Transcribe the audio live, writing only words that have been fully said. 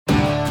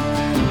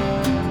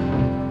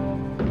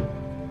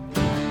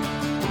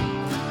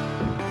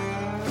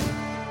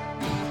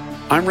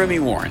I'm Remy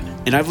Warren,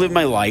 and I've lived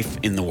my life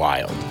in the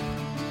wild.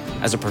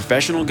 As a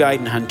professional guide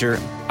and hunter,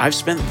 I've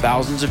spent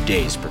thousands of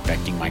days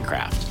perfecting my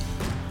craft.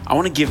 I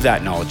want to give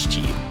that knowledge to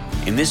you.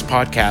 In this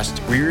podcast,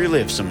 we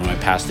relive some of my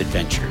past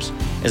adventures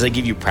as I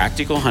give you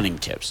practical hunting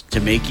tips to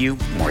make you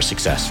more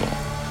successful.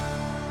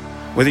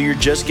 Whether you're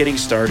just getting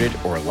started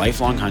or a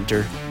lifelong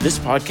hunter, this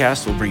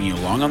podcast will bring you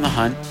along on the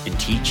hunt and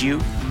teach you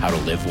how to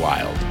live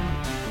wild.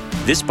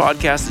 This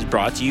podcast is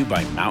brought to you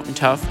by Mountain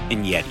Tough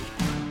and Yeti.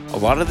 A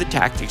lot of the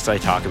tactics I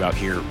talk about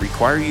here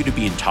require you to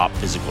be in top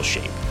physical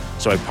shape,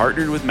 so I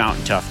partnered with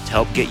Mountain Tough to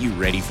help get you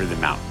ready for the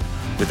mountain.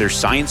 With their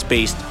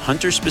science-based,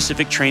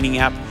 hunter-specific training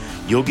app,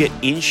 you'll get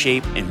in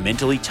shape and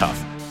mentally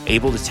tough,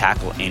 able to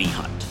tackle any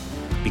hunt.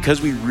 Because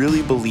we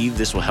really believe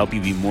this will help you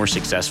be more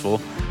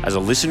successful, as a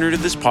listener to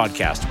this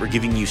podcast, we're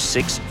giving you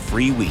 6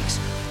 free weeks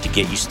to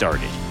get you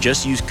started.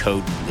 Just use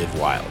code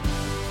LIVEWILD.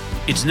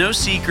 It's no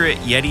secret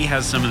Yeti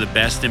has some of the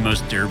best and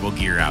most durable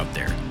gear out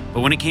there. But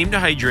when it came to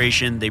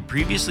hydration, they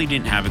previously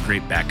didn't have a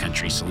great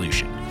backcountry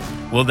solution.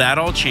 Well, that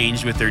all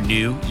changed with their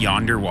new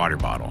Yonder water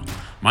bottle.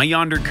 My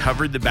Yonder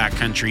covered the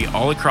backcountry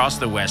all across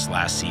the West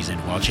last season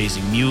while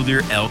chasing mule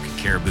deer, elk,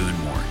 caribou, and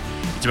more.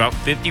 It's about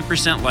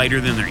 50% lighter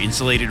than their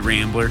insulated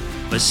Rambler,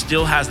 but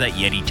still has that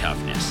Yeti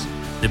toughness.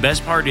 The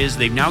best part is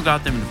they've now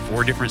got them in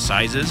 4 different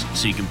sizes,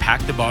 so you can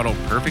pack the bottle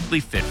perfectly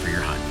fit for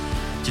your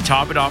hunt. To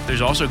top it off,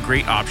 there's also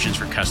great options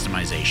for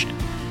customization.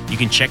 You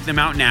can check them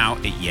out now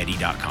at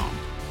yeti.com.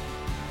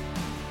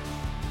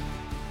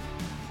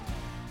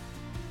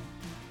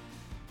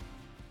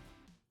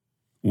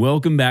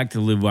 Welcome back to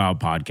the Live Wild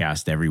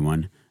podcast,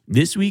 everyone.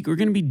 This week, we're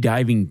going to be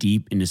diving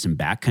deep into some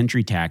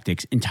backcountry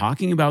tactics and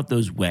talking about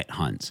those wet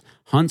hunts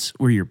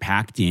where you're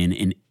packed in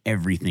and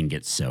everything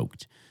gets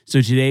soaked.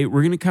 So today,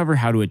 we're going to cover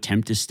how to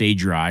attempt to stay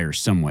dry or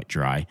somewhat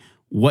dry,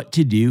 what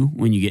to do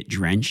when you get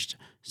drenched,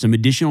 some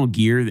additional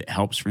gear that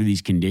helps for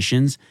these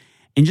conditions,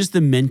 and just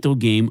the mental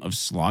game of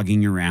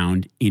slogging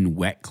around in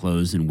wet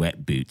clothes and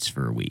wet boots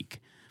for a week.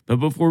 But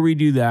before we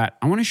do that,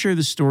 I want to share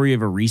the story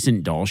of a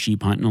recent Dall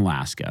sheep hunt in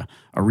Alaska,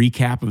 a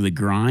recap of the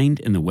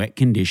grind and the wet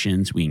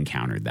conditions we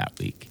encountered that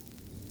week.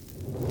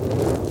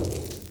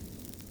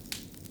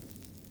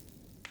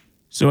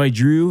 So I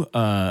drew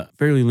a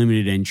fairly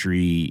limited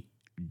entry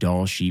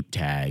Dall sheep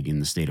tag in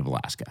the state of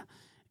Alaska.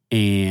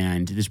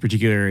 And this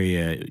particular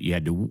area, you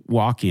had to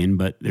walk in,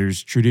 but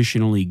there's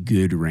traditionally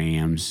good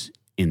rams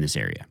in this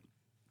area.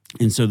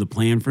 And so the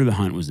plan for the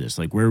hunt was this,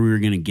 like where we were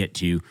going to get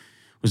to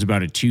was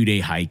about a 2-day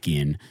hike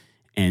in.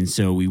 And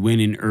so we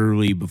went in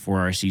early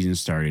before our season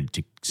started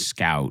to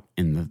scout.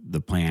 And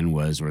the plan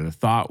was, or the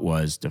thought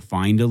was, to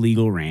find a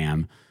legal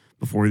ram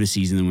before the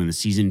season. And when the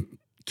season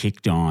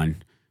kicked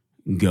on,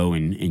 go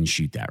and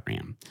shoot that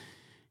ram.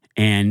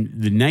 And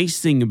the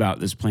nice thing about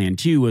this plan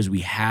too was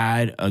we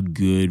had a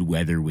good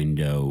weather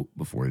window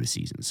before the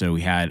season. So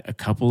we had a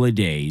couple of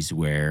days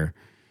where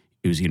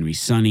it was going to be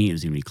sunny, it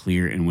was going to be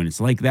clear. And when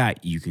it's like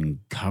that, you can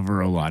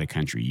cover a lot of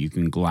country. You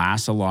can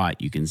glass a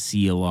lot, you can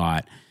see a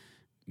lot,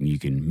 you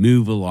can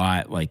move a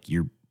lot, like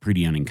you're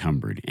pretty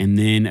unencumbered. And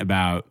then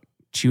about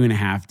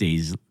 2.5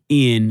 days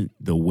in,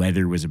 the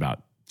weather was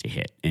about to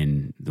hit.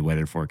 And the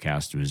weather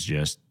forecast was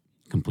just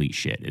complete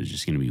shit. It was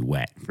just going to be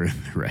wet for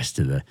the rest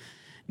of the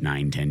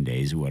 9-10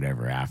 days,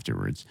 whatever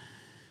afterwards.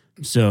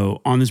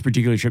 So on this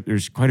particular trip,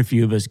 there's quite a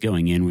few of us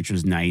going in, which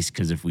was nice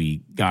because if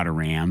we got a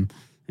ram,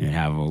 it'd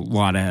have a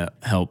lot of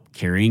help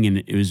carrying.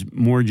 And it was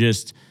more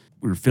just,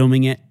 we were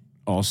filming it.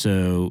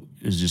 Also,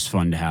 it was just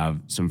fun to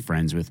have some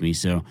friends with me.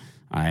 So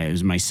it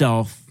was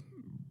myself,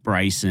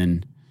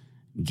 Bryson,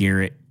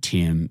 Garrett,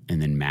 Tim,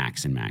 and then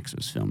Max. And Max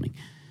was filming.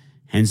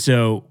 And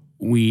so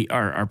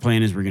our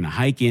plan is we're going to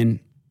hike in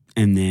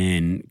and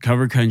then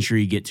cover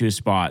country, get to a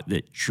spot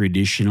that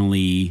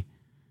traditionally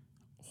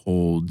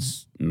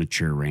holds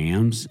mature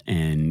rams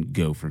and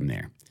go from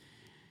there.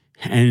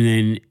 And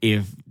then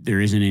if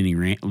there isn't any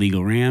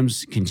legal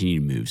rams,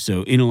 continue to move.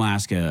 So in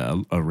Alaska,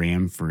 a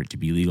ram, for it to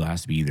be legal,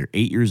 has to be either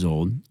 8 years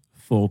old,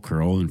 full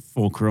curl. And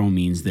full curl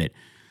means that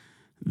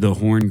the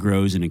horn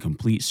grows in a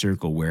complete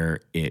circle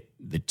where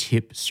the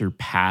tip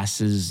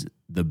surpasses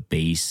the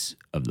base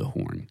of the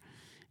horn.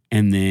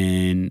 And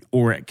then,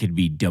 or it could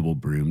be double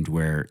broomed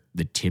where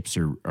the tips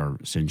are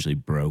essentially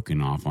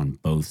broken off on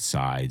both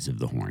sides of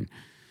the horn.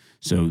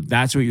 So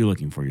that's what you're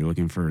looking for. You're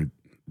looking for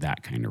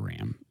that kind of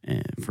ram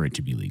for it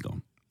to be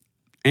legal.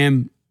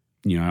 And,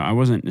 I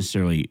wasn't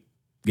necessarily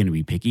going to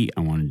be picky. I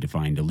wanted to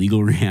find a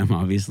legal ram,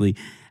 obviously.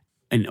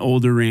 An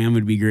older ram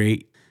would be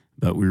great,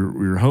 but we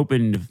were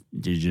hoping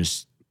to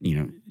just,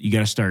 you got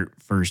to start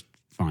first,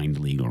 find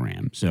a legal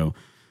ram. So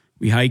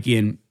we hike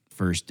in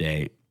first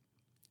day,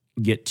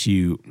 get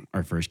to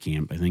our first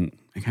camp. I think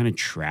I kind of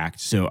tracked.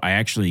 So I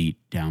actually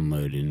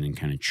downloaded and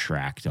kind of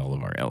tracked all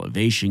of our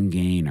elevation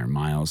gain, our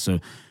miles. So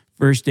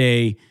first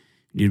day,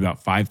 did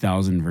about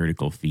 5,000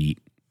 vertical feet,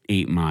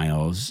 8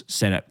 miles,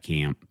 set up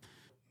camp.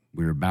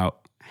 We were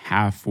about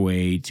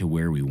halfway to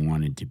where we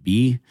wanted to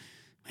be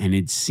and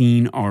had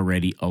seen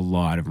already a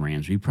lot of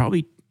rams. We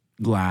probably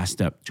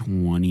glassed up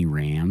 20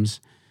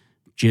 rams,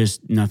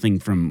 just nothing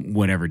from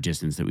whatever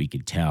distance that we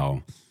could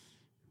tell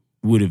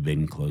would have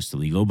been close to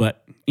legal,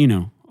 but,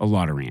 a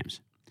lot of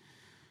rams.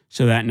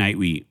 So that night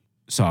we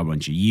saw a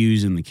bunch of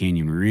ewes in the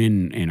canyon we were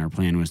in, and our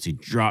plan was to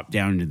drop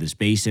down into this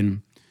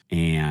basin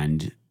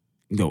and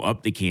go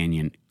up the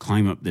canyon,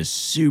 climb up this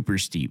super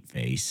steep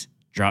face,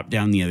 drop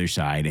down the other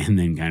side, and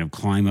then kind of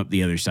climb up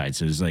the other side.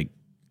 So it's like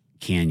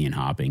canyon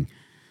hopping.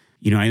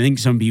 I think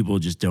some people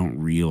just don't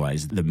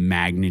realize the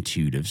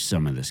magnitude of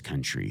some of this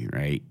country,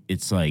 right?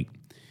 It's like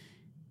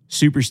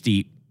super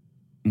steep.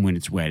 When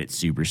it's wet, it's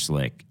super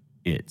slick.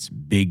 It's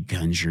big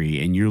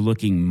country, and you're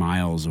looking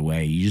miles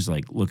away. You just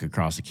like look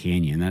across a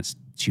canyon. That's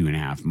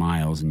 2.5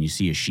 miles, and you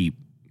see a sheep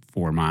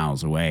 4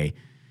 miles away,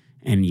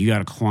 and you got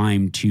to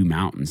climb 2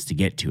 mountains to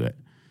get to it.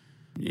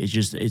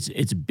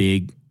 It's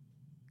big,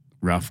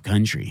 rough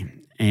country.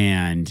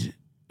 And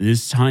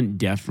this hunt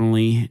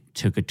definitely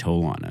took a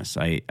toll on us.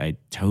 I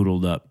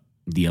totaled up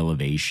the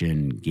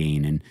elevation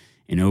gain,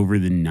 and over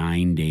the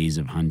 9 days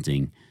of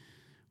hunting,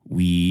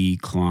 we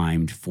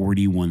climbed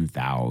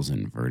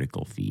 41,000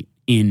 vertical feet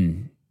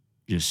in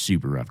just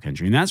super rough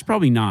country. And that's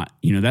probably not,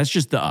 that's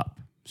just the up.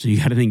 So you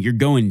got to think you're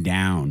going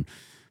down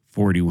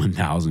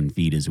 41,000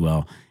 feet as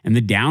well. And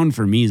the down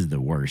for me is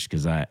the worst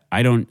because I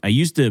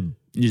used to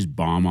just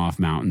bomb off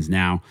mountains.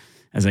 Now,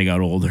 as I got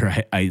older,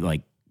 I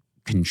like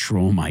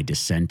control my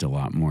descent a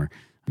lot more,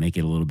 make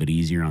it a little bit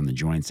easier on the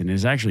joints. And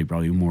it's actually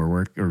probably more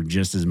work or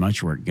just as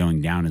much work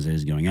going down as it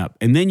is going up.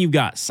 And then you've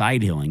got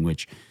side hilling,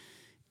 which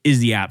is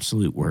the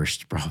absolute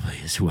worst probably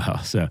as well.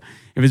 So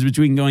if it's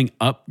between going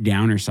up,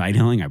 down, or side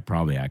hilling, I'd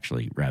probably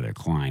actually rather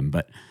climb.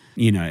 But,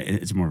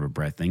 it's more of a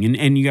breath thing.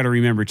 And you got to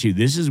remember, too,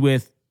 this is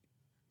with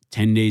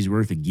 10 days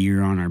worth of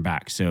gear on our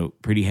back. So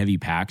pretty heavy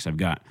packs. I've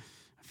got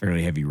a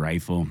fairly heavy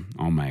rifle,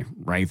 all my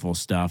rifle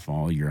stuff,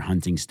 all your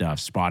hunting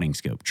stuff, spotting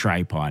scope,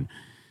 tripod.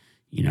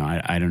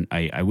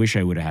 I wish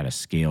I would have had a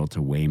scale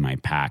to weigh my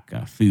pack,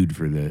 food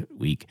for the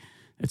week.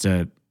 It's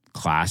a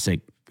classic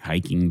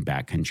hiking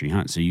backcountry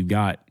hunt. So you've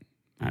got,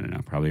 I don't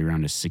know, probably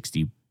around a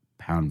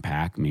 60-pound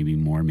pack, maybe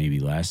more, maybe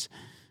less.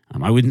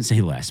 I wouldn't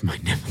say less.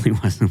 Mine definitely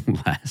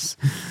wasn't less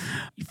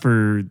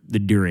for the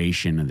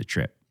duration of the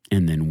trip,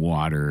 and then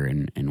water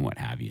and what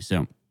have you.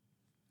 So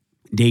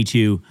day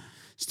 2,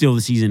 still the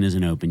season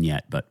isn't open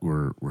yet, but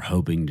we're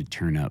hoping to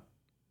turn up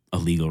a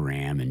legal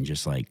ram and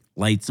just like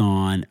lights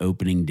on,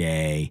 opening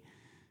day,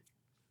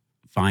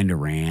 find a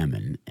ram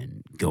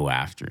and go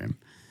after him.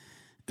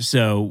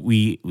 So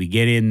we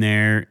get in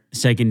there,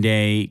 second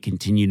day,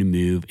 continue to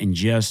move, and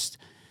just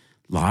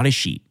lots of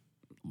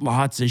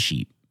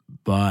sheep,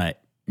 but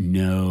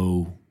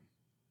no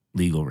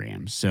legal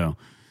rams. So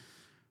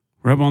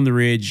we're up on the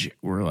ridge.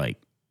 We're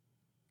like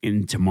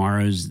in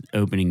tomorrow's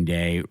opening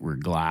day, we're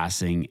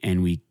glassing,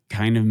 and we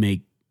kind of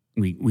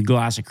we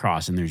glass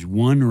across, and there's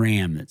one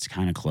ram that's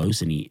kind of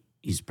close, and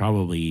he's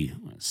probably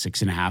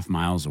 6.5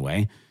 miles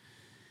away.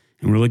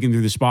 And we're looking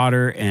through the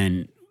spotter,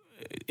 and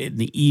in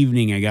the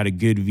evening, I got a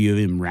good view of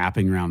him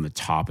wrapping around the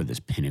top of this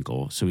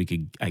pinnacle. So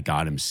I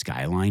got him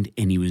skylined,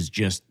 and he was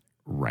just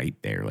right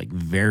there, like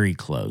very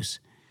close.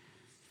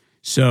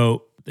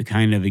 So the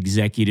kind of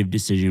executive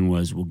decision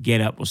was, we'll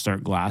get up, we'll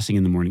start glassing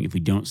in the morning. If we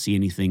don't see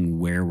anything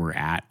where we're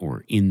at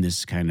or in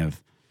this kind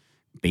of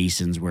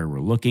basins where we're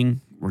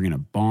looking, we're going to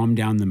bomb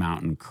down the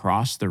mountain,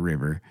 cross the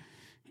river,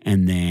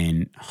 and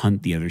then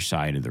hunt the other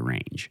side of the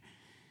range.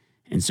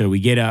 And so we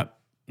get up,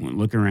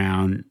 look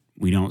around,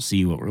 we don't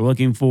see what we're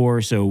looking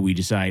for. So we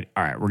decide,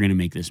 all right, we're going to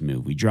make this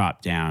move. We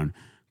drop down,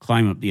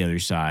 climb up the other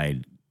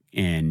side,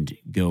 and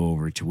go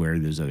over to where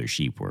those other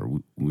sheep were.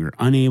 We were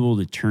unable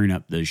to turn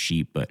up those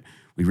sheep, but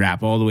we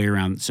wrap all the way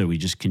around. So we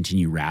just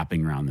continue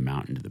wrapping around the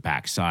mountain to the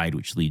backside,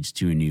 which leads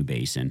to a new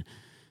basin.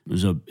 It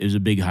was a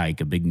big hike,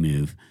 a big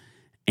move.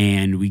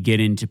 And we get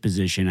into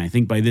position. I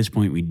think by this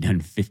point, we'd done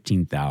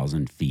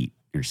 15,000 feet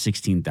or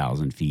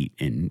 16,000 feet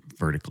in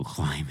vertical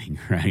climbing,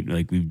 right?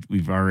 Like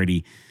we've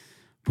already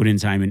put in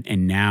time.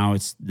 And now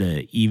it's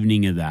the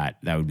evening of that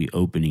would be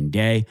opening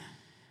day.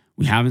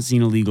 We haven't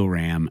seen a legal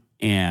ram.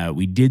 And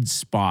we did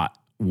spot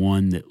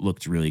one that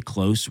looked really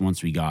close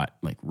once we got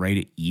like right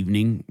at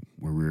evening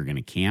where we were going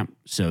to camp.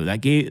 So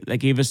that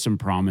gave us some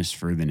promise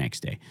for the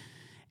next day.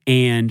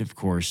 And of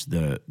course,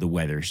 the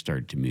weather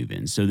started to move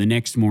in. So the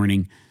next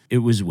morning, it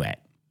was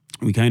wet.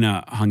 We kind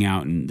of hung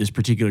out, and this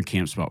particular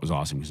camp spot was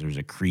awesome because there was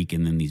a creek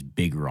and then these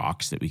big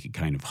rocks that we could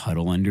kind of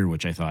huddle under,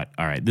 which I thought,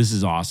 all right, this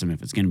is awesome.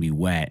 If it's going to be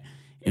wet,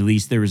 at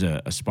least there was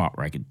a spot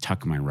where I could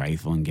tuck my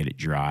rifle and get it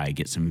dry,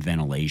 get some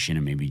ventilation,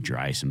 and maybe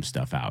dry some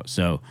stuff out.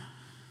 So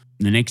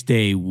the next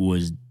day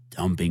was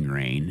dumping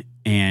rain.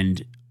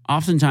 And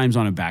oftentimes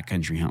on a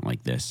backcountry hunt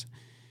like this,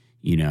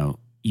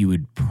 you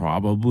would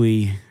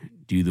probably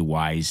do the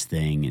wise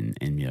thing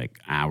and be like,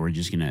 we're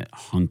just going to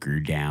hunker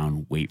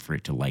down, wait for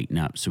it to lighten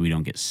up so we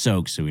don't get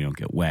soaked, so we don't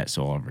get wet,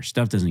 so all of our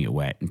stuff doesn't get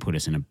wet and put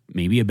us in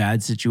maybe a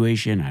bad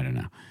situation. I don't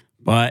know.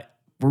 But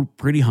we're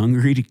pretty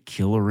hungry to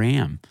kill a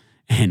ram.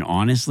 And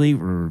honestly,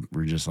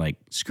 we're just like,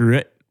 screw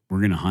it. We're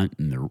going to hunt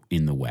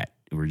in the wet.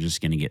 We're just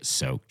going to get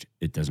soaked.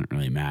 It doesn't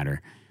really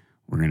matter.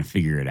 We're going to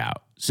figure it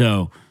out.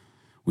 So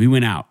we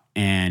went out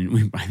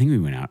and I think we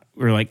went out.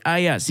 We were like, oh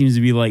yeah, it seems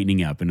to be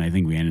lightening up. And I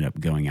think we ended up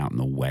going out in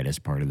the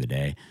wettest part of the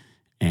day.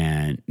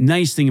 And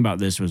nice thing about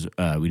this was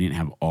we didn't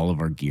have all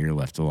of our gear,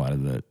 left a lot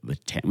of the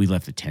tent. We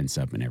left the tents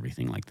up and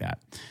everything like that.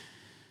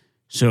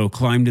 So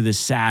climbed to the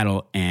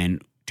saddle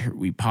and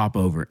we pop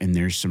over and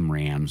there's some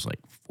rams like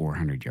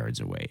 400 yards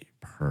away.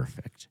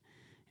 Perfect.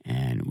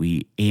 And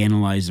we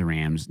analyze the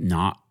rams,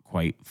 not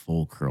quite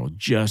full curl,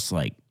 just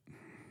like,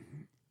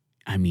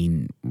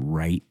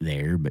 right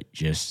there, but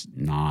just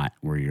not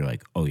where you're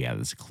like, oh yeah,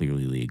 that's a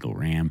clearly legal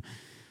ram.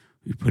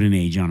 We put an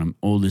age on them.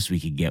 Oldest we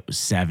could get was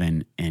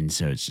 7. And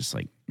so it's just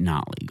like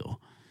not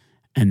legal.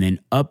 And then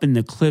up in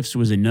the cliffs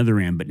was another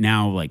ram, but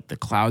now like the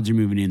clouds are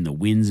moving in, the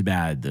wind's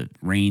bad, the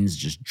rain's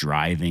just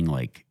driving.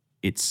 Like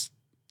it's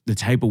the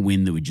type of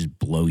wind that would just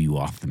blow you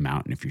off the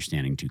mountain if you're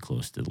standing too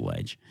close to the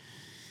ledge.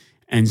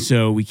 And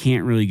so we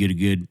can't really get a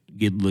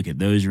good look at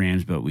those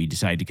rams, but we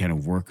decided to kind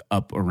of work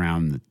up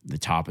around the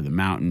top of the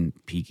mountain,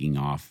 peeking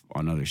off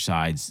on other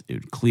sides. It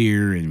would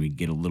clear and we'd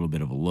get a little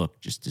bit of a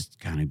look just to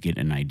kind of get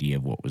an idea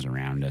of what was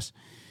around us.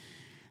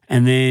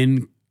 And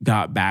then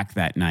got back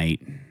that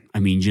night.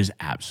 Just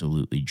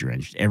absolutely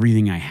drenched.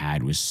 Everything I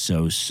had was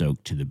so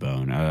soaked to the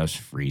bone. I was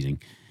freezing.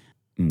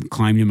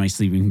 Climbed in my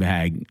sleeping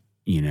bag,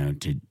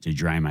 to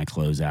dry my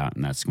clothes out.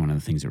 And that's one of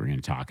the things that we're going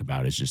to talk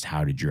about is just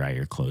how to dry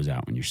your clothes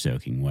out when you're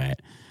soaking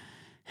wet.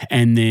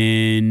 And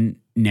then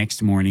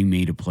next morning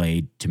made a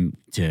play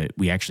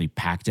we actually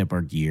packed up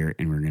our gear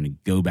and we're going to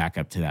go back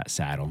up to that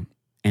saddle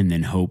and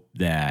then hope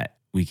that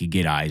we could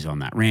get eyes on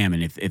that ram.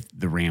 And if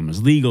the ram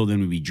was legal, then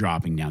we'd be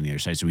dropping down the other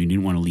side. So we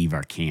didn't want to leave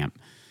our camp.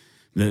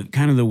 The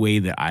kind of the way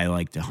that I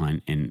like to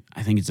hunt, and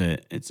I think it's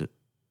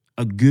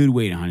a good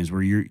way to hunt is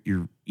where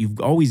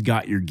you've always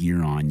got your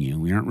gear on you.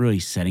 We aren't really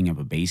setting up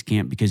a base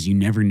camp because you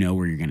never know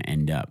where you're going to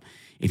end up.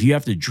 If you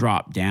have to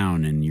drop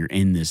down and you're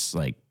in this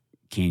like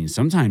canyon,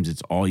 sometimes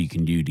it's all you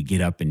can do to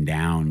get up and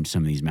down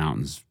some of these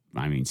mountains.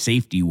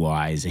 Safety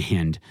wise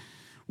and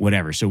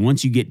whatever. So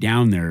once you get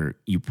down there,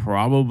 you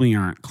probably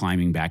aren't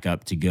climbing back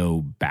up to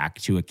go back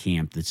to a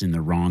camp that's in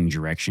the wrong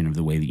direction of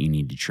the way that you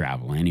need to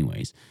travel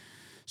anyways.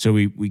 So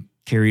we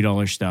carried all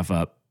our stuff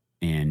up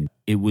and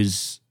it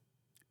was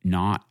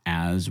not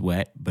as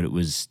wet, but it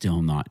was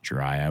still not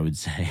dry, I would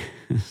say.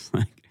 It's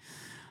like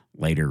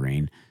lighter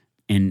rain.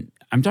 And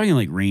I'm talking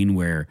like rain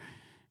where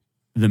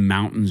the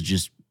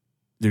mountains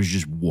there's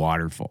just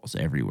waterfalls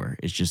everywhere.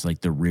 It's just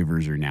like the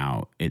rivers are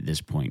now at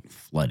this point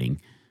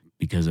flooding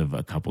because of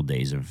a couple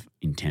days of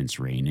intense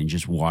rain and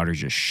just water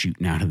just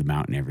shooting out of the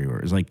mountain everywhere.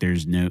 It's like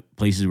there's no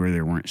places where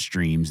there weren't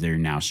streams. There are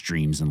now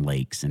streams and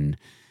lakes and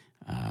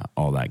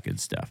all that good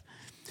stuff.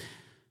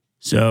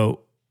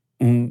 So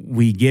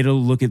we get a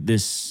look at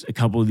a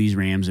couple of these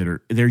rams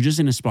they're just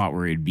in a spot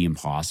where it'd be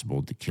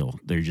impossible to kill.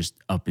 They're just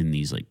up in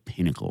these like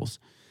pinnacles.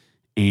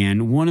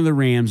 And one of the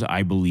rams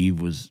I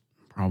believe was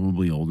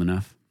probably old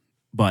enough,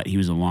 but he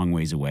was a long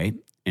ways away.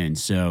 And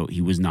so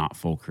he was not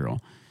full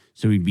curl.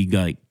 So we'd be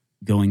like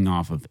going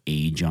off of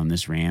age on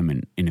this ram.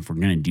 And if we're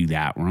going to do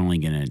that, we're only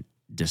going to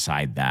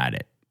decide that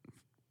at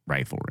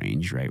rifle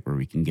range, right? Where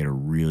we can get a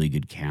really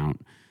good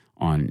count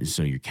on.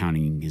 So you're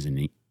counting his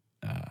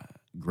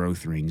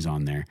growth rings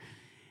on there.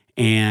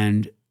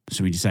 And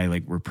so we decided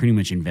like we're pretty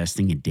much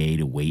investing a day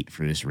to wait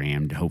for this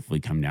ram to hopefully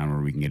come down where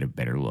we can get a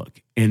better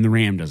look. And the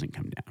ram doesn't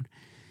come down.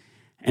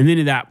 And then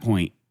at that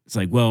point, it's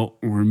like, well,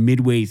 we're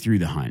midway through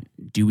the hunt.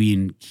 Do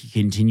we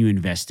continue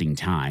investing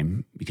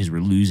time because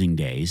we're losing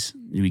days?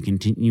 Do we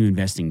continue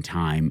investing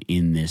time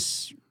in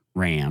this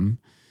ram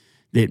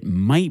that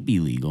might be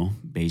legal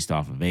based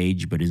off of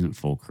age, but isn't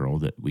full curl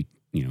that we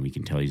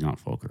can tell he's not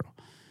full curl?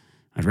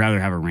 I'd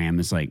rather have a ram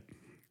that's like,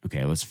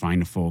 okay, let's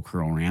find a full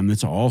curl ram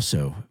that's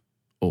also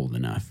old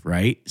enough,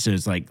 right? So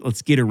it's like,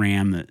 let's get a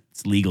ram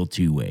that's legal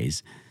 2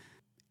 ways.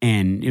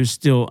 And it was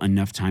still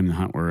enough time in the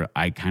hunt where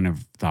I kind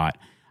of thought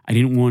I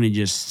didn't want to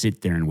just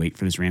sit there and wait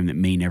for this ram that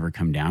may never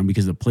come down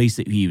because the place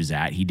that he was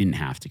at, he didn't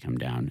have to come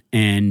down.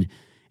 And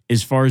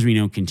as far as we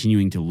know,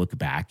 continuing to look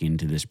back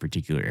into this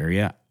particular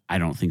area, I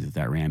don't think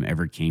that ram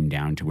ever came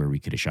down to where we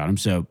could have shot him.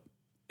 So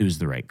it was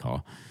the right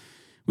call.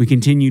 We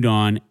continued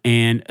on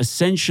and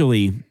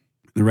essentially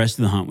the rest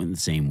of the hunt went the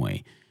same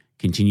way.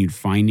 Continued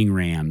finding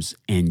rams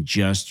and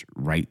just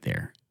right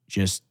there.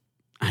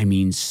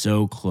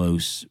 So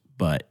close,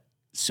 but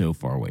so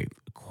far away.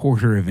 A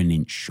quarter of an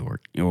inch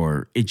short.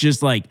 Or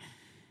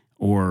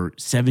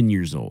 7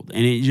 years old.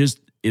 And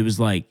it was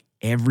like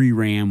every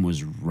ram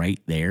was right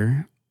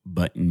there,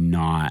 but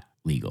not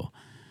legal.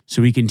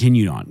 So we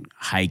continued on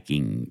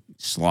hiking,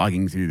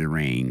 slogging through the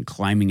rain,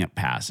 climbing up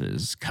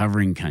passes,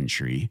 covering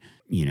country,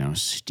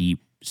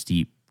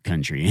 steep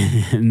country.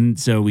 And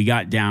so we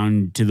got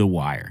down to the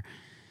wire.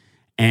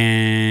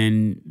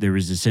 And there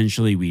was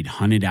essentially, we'd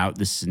hunted out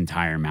this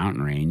entire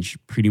mountain range,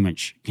 pretty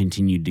much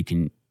continued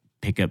to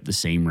pick up the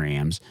same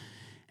rams.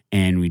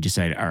 And we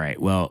decided, all right,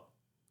 well,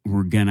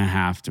 we're going to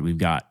have to, we've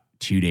got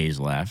 2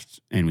 days left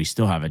and we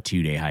still have a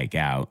 2-day hike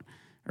out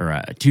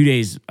or 2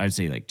 days, I'd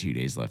say like 2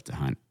 days left to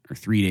hunt or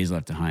 3 days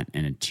left to hunt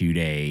and a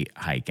 2-day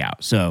hike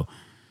out. So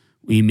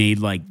we made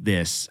like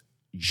this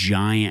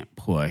giant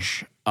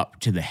push up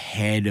to the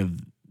head of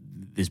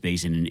this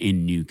basin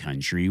in new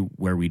country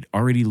where we'd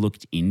already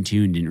looked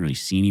into and didn't really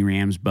see any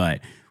rams, but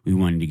we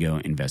wanted to go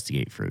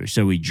investigate further.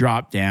 So we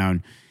dropped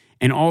down.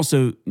 And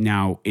also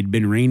now it'd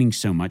been raining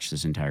so much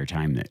this entire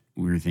time that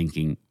we were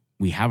thinking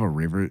we have a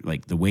river,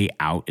 like the way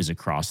out is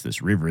across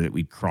this river that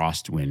we'd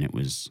crossed when it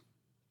was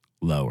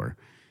lower.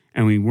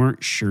 And we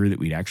weren't sure that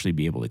we'd actually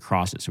be able to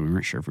cross it. So we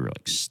weren't sure if we were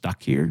like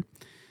stuck here.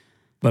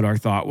 But our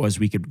thought was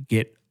we could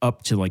get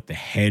up to like the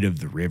head of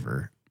the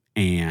river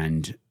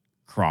and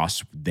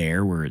cross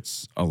there where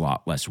it's a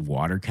lot less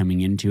water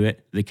coming into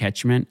it, the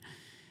catchment.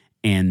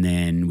 And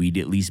then we'd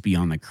at least be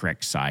on the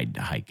correct side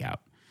to hike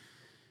out.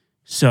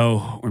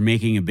 So we're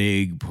making a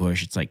big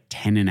push. It's like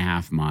 10 and a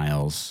half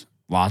miles,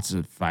 lots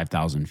of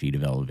 5,000 feet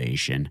of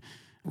elevation,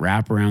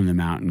 wrap around the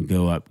mountain,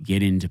 go up,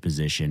 get into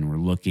position. We're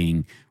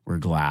looking, we're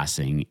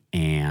glassing.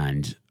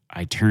 And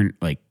I turn,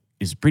 like,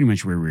 is pretty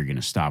much where we were going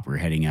to stop. We're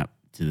heading up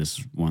to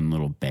this one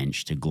little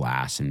bench to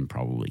glass and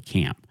probably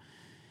camp.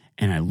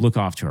 And I look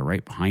off to our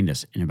right behind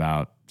us, and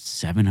about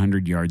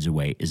 700 yards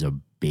away is a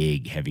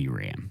big, heavy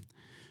ram.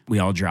 We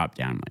all drop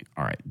down like,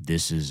 all right,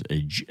 this is a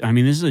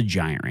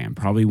giant ram,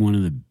 probably one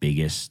of the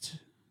biggest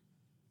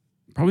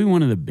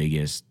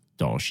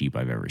Dall sheep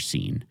I've ever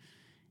seen.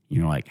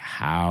 You know, like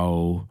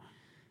how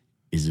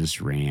would this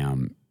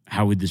ram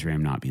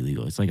not be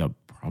legal? It's like a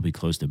probably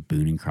close to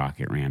Boone and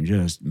Crockett ram,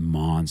 just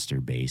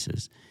monster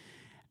bases.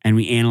 And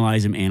we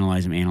analyze him,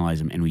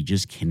 and we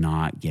just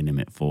cannot get him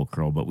at full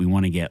curl, but we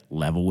want to get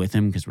level with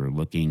him because we're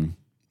looking,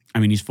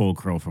 he's full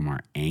curl from our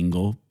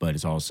angle, but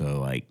it's also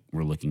like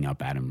we're looking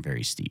up at him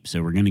very steep.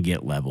 So we're going to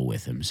get level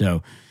with him.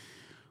 So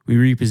we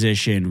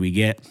reposition, we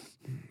get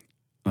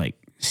like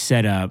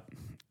set up,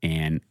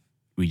 and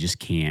we just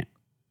can't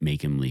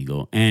make him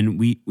legal. And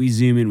we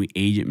zoom in, we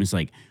age it, and it's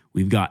like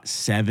we've got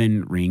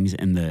 7 rings,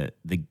 and the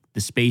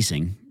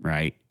spacing,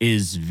 right,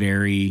 is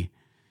very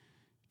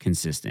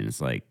consistent.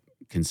 It's like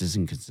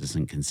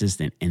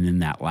consistent. And then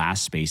that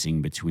last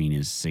spacing between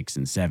his 6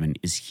 and 7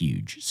 is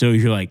huge. So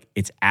you're like,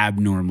 it's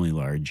abnormally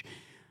large.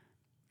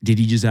 Did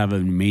he just have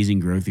an amazing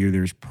growth year?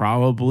 There's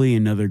probably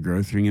another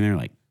growth ring in there,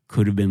 like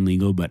could have been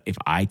legal, but if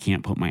I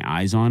can't put my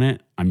eyes on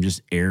it, I'm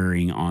just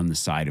erring on the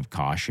side of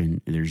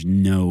caution. There's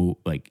no,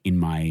 like in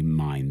my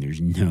mind,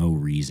 there's no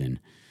reason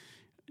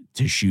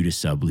to shoot a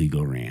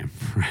sublegal ram,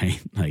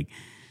 right? Like,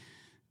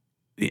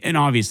 and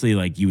obviously,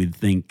 like you would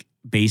think,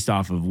 based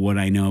off of what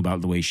I know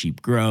about the way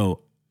sheep grow,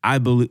 I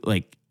believe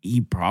like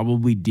he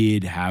probably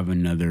did have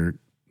another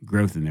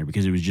growth in there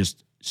because it was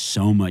just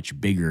so much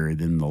bigger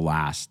than the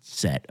last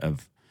set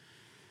of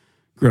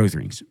growth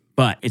rings.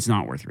 But it's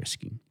not worth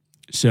risking.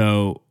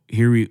 So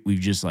here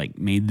we've just like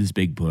made this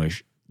big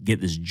push,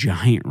 get this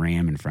giant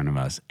ram in front of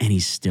us, and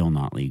he's still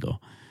not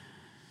legal.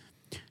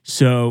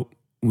 So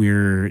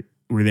we're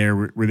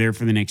there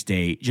for the next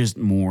day, just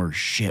more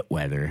shit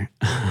weather.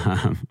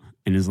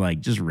 And it's like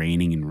just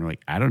raining, and we're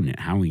like, I don't know,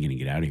 how are we going to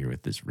get out of here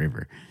with this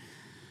river?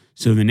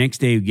 So the next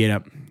day we get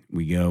up,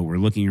 we go, we're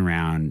looking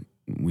around,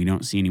 we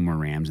don't see any more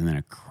rams. And then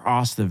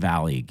across the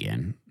valley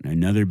again,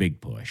 another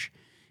big push,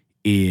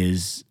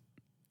 is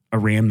a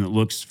ram that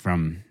looks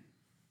from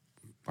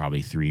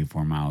probably 3 or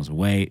 4 miles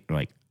away. We're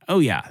like, oh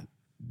yeah,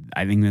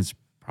 I think that's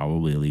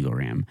probably a legal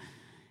ram.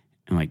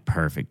 I'm like,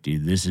 perfect,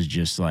 dude. This is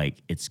just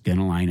like, it's going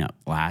to line up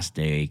last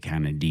day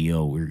kind of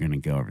deal. We're going to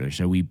go over there.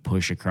 So we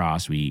push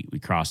across, we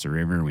cross the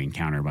river, we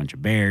encounter a bunch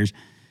of bears.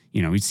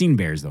 You know, we've seen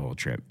bears the whole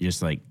trip.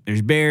 Just like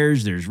there's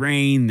bears, there's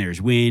rain,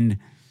 there's wind.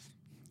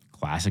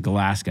 Classic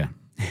Alaska.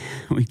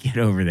 We get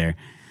over there,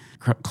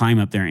 climb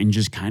up there, and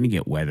just kind of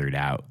get weathered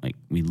out. Like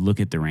we look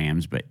at the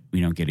rams, but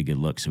we don't get a good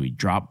look. So we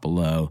drop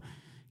below,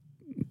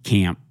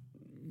 camp,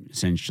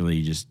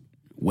 essentially just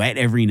wet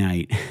every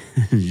night.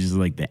 Just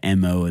like the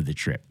MO of the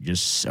trip,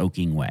 just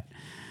soaking wet.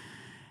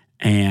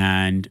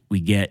 And we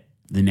get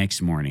the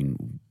next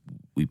morning,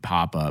 we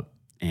pop up,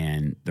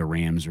 and the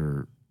rams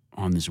are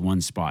on this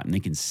one spot, and they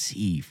can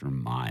see for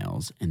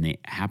miles, and they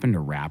happen to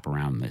wrap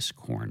around this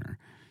corner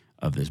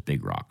of this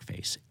big rock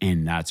face.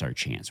 And that's our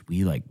chance.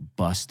 We like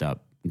bust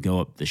up, go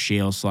up the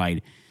shale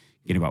slide,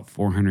 get about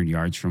 400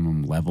 yards from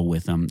them, level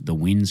with them. The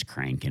wind's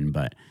cranking,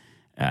 but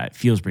it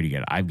feels pretty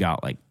good. I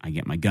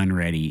get my gun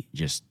ready,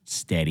 just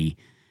steady.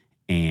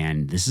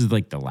 And this is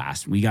like the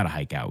last, we got to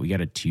hike out. We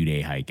got a 2-day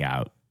hike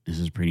out. This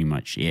is pretty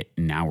much it.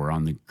 And now we're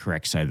on the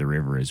correct side of the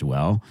river as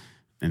well.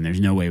 And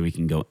there's no way we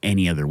can go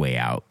any other way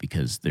out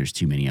because there's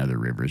too many other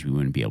rivers we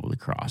wouldn't be able to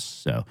cross.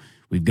 So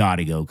we've got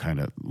to go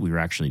we were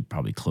actually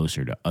probably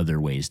closer to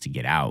other ways to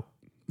get out,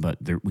 but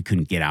we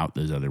couldn't get out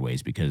those other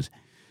ways because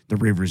the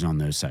rivers on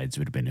those sides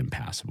would have been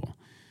impassable.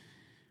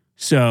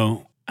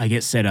 So I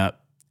get set up,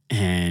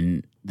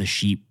 and the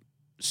sheep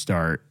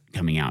start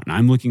coming out. And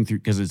I'm looking through,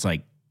 because it's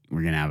like,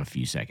 we're going to have a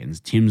few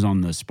seconds. Tim's on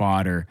the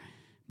spotter,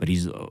 but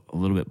he's a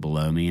little bit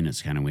below me, and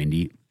it's kind of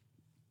windy.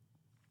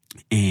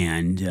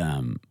 And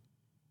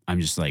I'm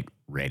just like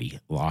ready,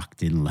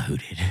 locked and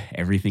loaded.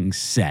 Everything's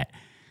set.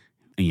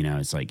 You know,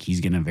 it's like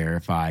he's going to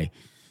verify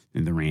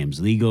that the ram's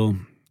legal,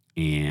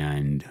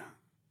 and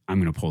I'm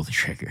going to pull the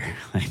trigger.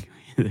 Like,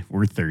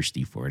 we're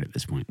thirsty for it at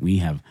this point. We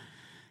have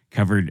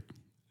covered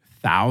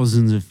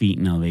thousands of feet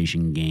in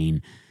elevation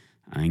gain.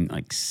 I think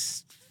like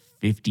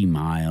 50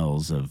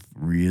 miles of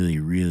really,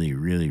 really,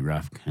 really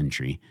rough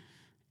country,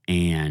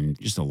 and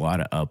just a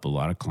lot of up, a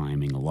lot of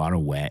climbing, a lot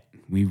of wet.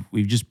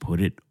 We've just put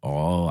it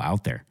all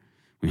out there.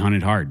 We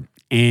hunted hard,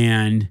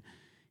 and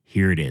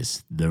here it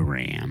is, the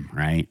ram,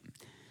 right?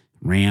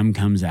 Ram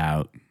comes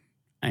out,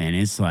 and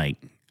it's like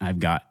I've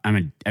got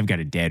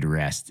a dead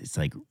rest. It's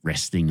like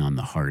resting on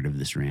the heart of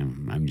this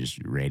ram. I'm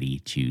just ready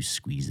to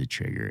squeeze the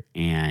trigger,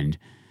 and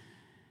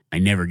I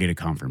never get a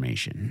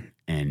confirmation.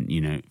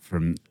 And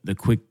from the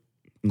quick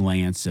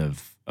glance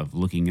of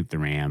looking at the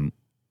ram,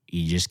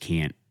 you just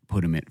can't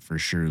put him at for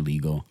sure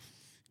legal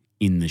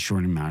in the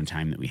short amount of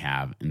time that we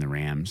have. And the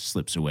ram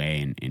slips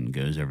away and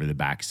goes over the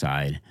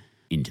backside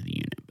into the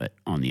unit, but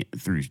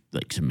through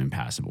like some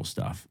impassable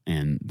stuff,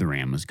 and the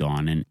ram was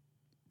gone and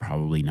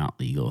probably not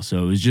legal. So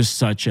it was just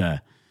such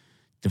a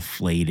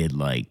deflated,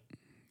 like,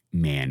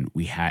 man,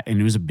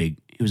 and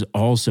it was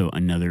also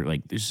another,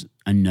 like, there's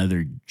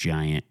another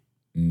giant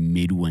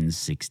mid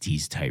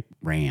 160s type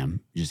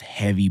ram, just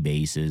heavy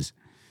bases,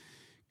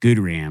 good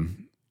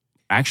ram,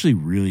 actually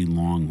really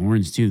long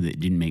horns too that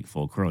didn't make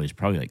full curl. He's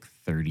probably like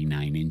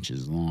 39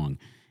 inches long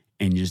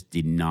and just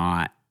did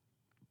not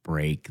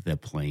break the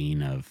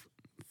plane of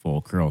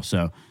full curl.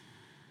 So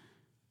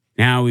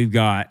now we've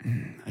got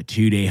a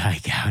 2-day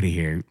hike out of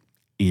here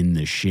in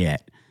the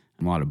shit,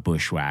 a lot of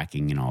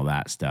bushwhacking and all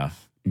that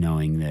stuff,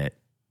 knowing that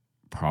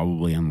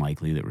probably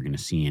unlikely that we're going to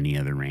see any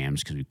other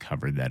rams because we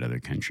covered that other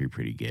country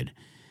pretty good.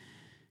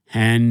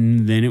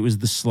 And then it was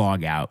the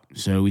slog out.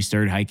 So we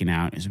started hiking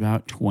out. It's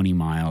about 20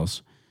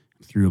 miles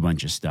through a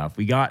bunch of stuff.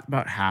 We got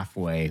about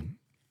halfway.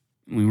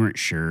 We weren't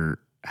sure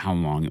how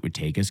long it would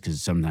take us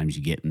because sometimes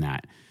you get in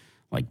that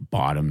like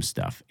bottom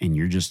stuff and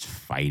you're just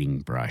fighting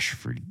brush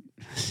for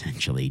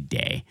essentially a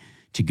day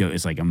to go.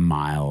 It's like a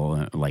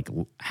mile, like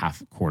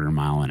quarter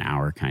mile an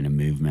hour kind of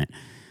movement,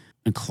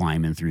 and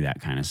climbing through that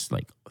kind of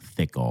like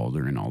thick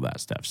alder and all that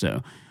stuff.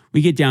 So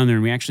we get down there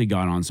and we actually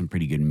got on some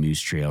pretty good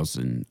moose trails,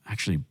 and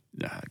actually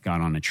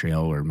got on a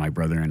trail where my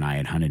brother and I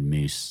had hunted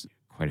moose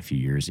quite a few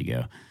years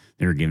ago.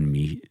 They were giving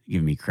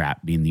me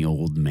crap being the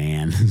old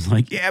man. It's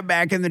like, yeah,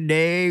 back in the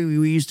day,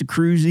 we used to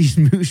cruise these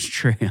moose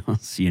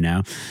trails,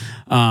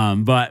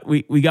 But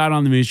we got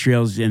on the moose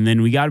trails, and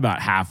then we got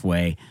about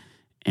halfway,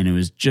 and it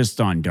was just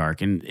on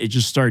dark, and it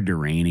just started to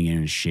rain, and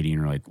it was shitty,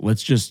 and we're like,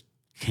 let's just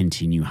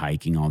continue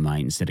hiking all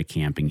night instead of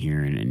camping here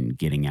and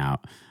getting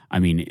out. I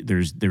mean, there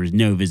was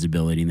no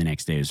visibility, and the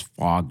next day it was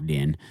fogged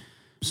in,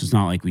 so it's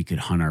not like we could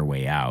hunt our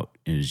way out.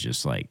 It was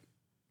just like,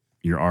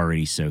 you're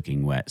already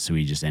soaking wet. So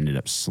we just ended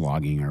up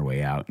slogging our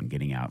way out and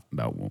getting out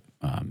about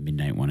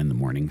midnight, 1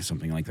 a.m,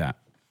 something like that.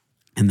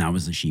 And that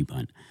was the sheep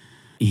hunt.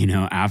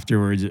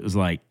 Afterwards it was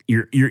like,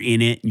 you're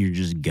in it and you're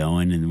just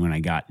going. And when I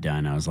got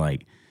done, I was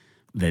like,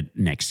 the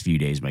next few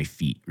days, my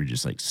feet were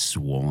just like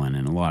swollen.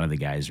 And a lot of the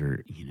guys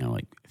were,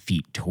 like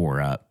feet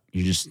tore up.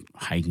 You're just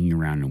hiking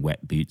around in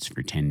wet boots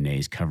for 10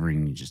 days,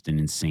 covering just an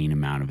insane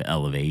amount of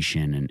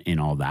elevation and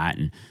all that.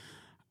 And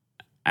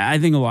I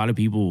think a lot of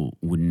people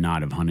would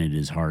not have hunted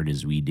as hard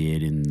as we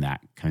did in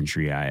that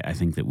country. I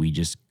think that we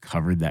just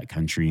covered that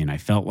country, and I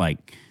felt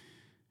like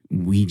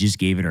we just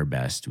gave it our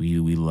best. We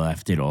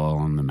left it all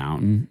on the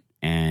mountain,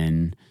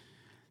 and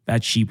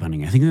that's sheep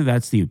hunting. I think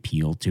that's the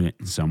appeal to it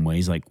in some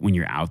ways. Like when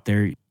you're out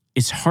there,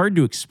 it's hard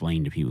to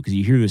explain to people because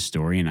you hear this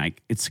story, and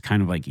it's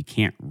kind of like you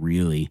can't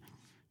really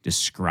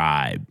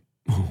describe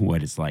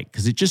what it's like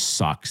because it just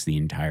sucks the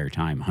entire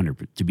time.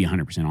 To be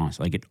 100% honest,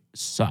 like it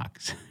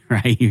sucks,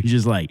 right? You're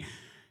just like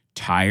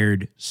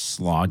tired,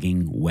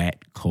 slogging,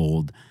 wet,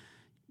 cold,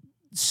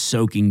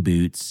 soaking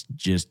boots,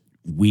 just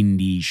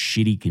windy,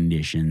 shitty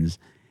conditions.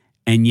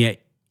 And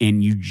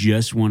you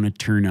just want to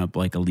turn up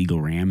like a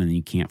legal ram, and then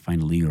you can't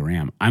find a legal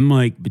ram. I'm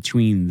like,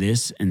 between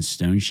this and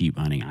stone sheep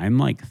hunting, I'm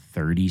like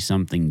 30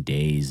 something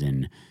days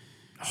in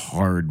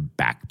hard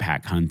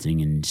backpack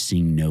hunting and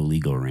seeing no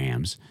legal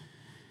rams.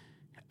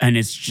 And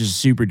it's just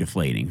super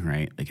deflating,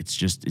 right? Like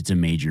it's a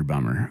major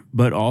bummer,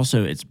 but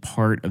also it's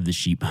part of the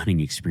sheep hunting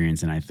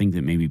experience. And I think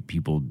that maybe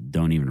people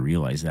don't even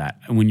realize that.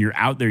 And when you're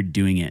out there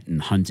doing it and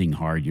hunting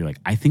hard, you're like,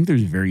 I think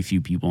there's very few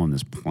people on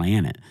this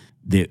planet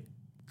that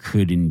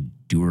could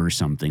endure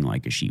something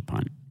like a sheep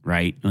hunt,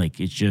 right? Like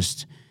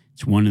it's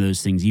one of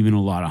those things. Even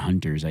a lot of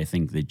hunters, I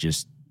think, that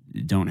just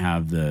don't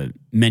have the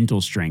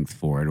mental strength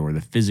for it or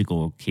the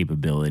physical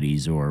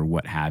capabilities or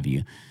what have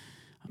you.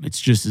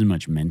 It's just as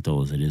much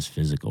mental as it is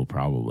physical,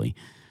 probably.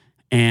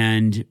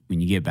 And when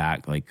you get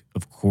back, like,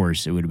 of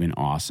course, it would have been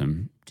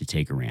awesome to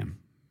take a ram.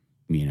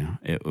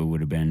 It would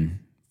have been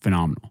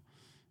phenomenal.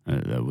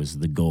 That was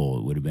the goal.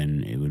 It would have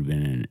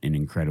been an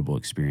incredible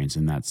experience.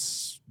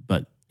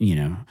 But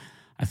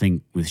I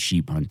think with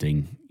sheep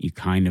hunting, you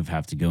kind of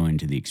have to go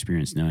into the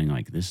experience knowing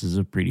like this is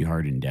a pretty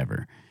hard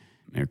endeavor.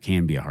 Or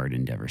can be a hard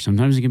endeavor.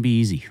 Sometimes it can be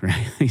easy,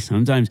 right? Like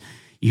sometimes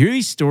you hear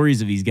these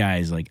stories of these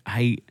guys, like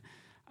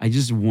I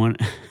just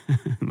want,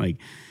 like,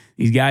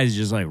 these guys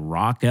just like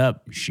rock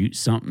up, shoot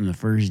something the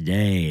first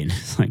day, and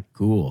it's like,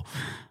 cool.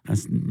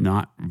 That's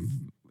not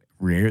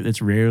rare.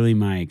 That's rarely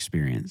my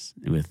experience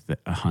with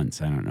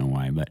hunts. I don't know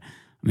why, but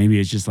maybe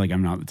it's just like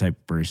I'm not the type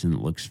of person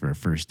that looks for a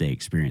first day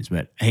experience.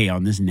 But hey,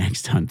 on this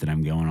next hunt that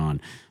I'm going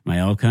on, my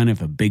elk hunt,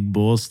 if a big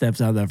bull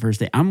steps out that first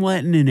day, I'm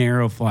letting an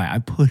arrow fly. I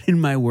put in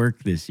my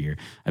work this year.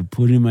 I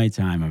put in my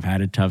time. I've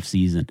had a tough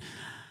season.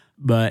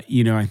 But,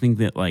 I think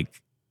that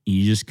like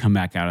you just come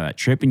back out of that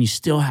trip and you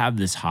still have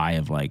this high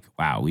of like,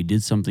 wow, we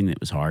did something that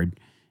was hard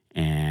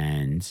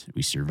and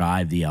we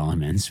survived the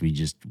elements. We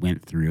just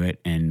went through it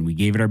and we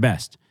gave it our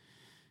best.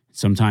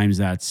 Sometimes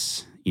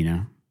that's,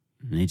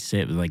 they say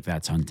it was like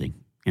that's hunting.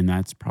 And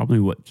that's probably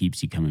what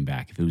keeps you coming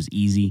back. If it was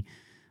easy,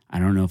 I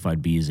don't know if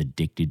I'd be as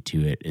addicted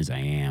to it as I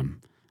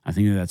am. I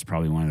think that's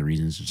probably one of the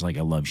reasons just like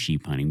I love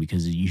sheep hunting,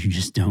 because you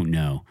just don't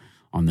know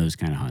on those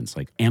kind of hunts.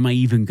 Like, am I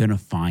even going to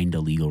find a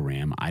legal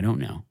ram? I don't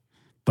know,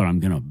 but I'm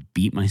going to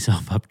beat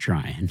myself up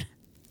trying.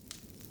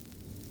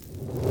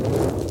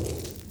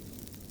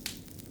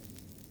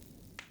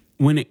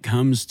 When it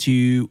comes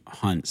to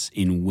hunts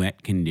in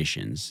wet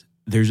conditions,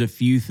 there's a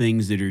few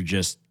things that are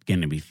just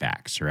going to be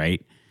facts,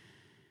 right?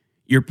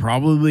 You're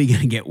probably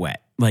going to get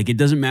wet. Like, it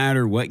doesn't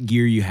matter what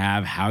gear you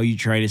have, how you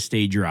try to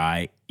stay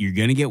dry, you're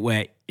going to get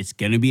wet. It's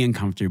going to be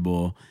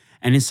uncomfortable.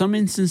 And in some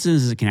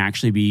instances, it can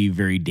actually be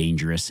very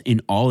dangerous.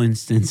 In all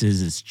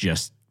instances, it's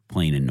just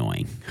plain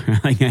annoying.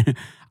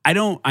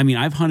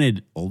 I've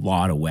hunted a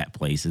lot of wet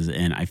places,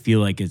 and I feel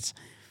like it's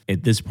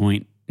at this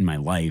point in my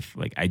life,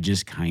 like I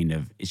just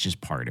it's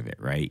just part of it,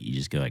 right? You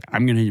just go like,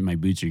 my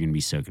boots are going to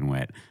be soaking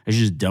wet. I should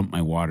just dump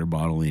my water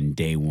bottle in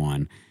day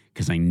one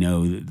because I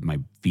know that my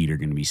feet are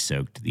going to be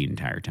soaked the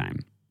entire time.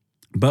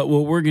 But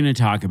what we're going to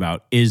talk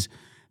about is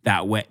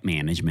that wet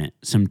management,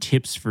 some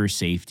tips for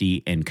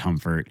safety and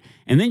comfort,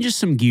 and then just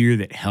some gear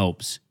that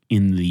helps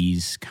in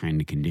these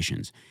kind of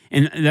conditions.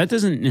 And that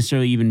doesn't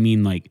necessarily even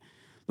mean like,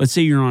 let's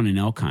say you're on an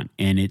elk hunt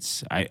and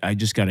I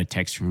just got a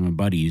text from a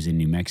buddy who's in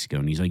New Mexico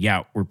and he's like,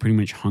 yeah, we're pretty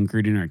much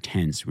hunkered in our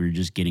tents. We're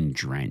just getting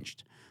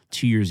drenched.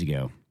 2 years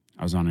ago,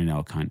 I was on an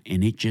elk hunt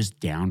and it just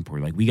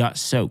downpoured. Like we got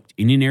soaked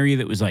in an area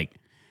that was like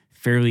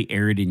fairly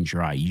arid and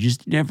dry. You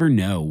just never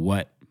know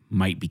what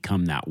might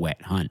become that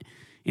wet hunt.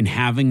 And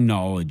having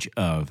knowledge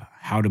of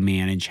how to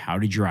manage, how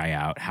to dry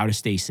out, how to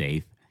stay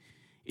safe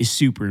is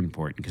super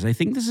important, because I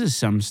think this is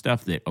some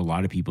stuff that a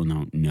lot of people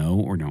don't know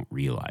or don't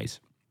realize.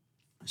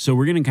 So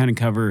we're going to kind of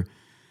cover,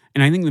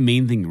 and I think the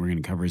main thing that we're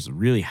going to cover is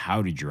really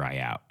how to dry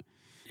out.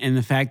 And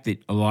the fact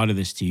that a lot of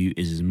this too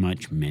is as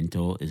much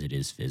mental as it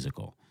is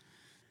physical.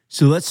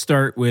 So let's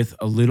start with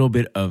a little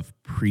bit of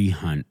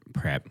pre-hunt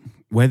prep.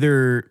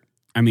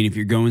 If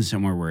you're going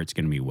somewhere where it's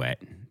going to be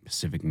wet,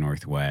 Pacific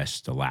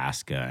Northwest,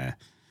 Alaska,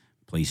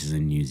 places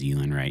in New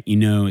Zealand, right?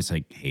 It's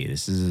like, hey,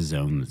 this is a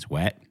zone that's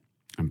wet.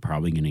 I'm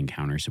probably going to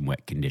encounter some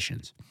wet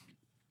conditions.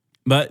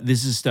 But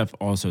this is stuff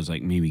also is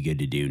like maybe good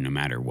to do no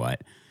matter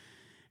what.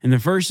 And the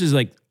first is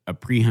like a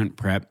pre-hunt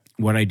prep.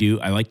 What I do,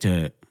 I like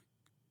to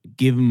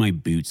give my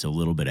boots a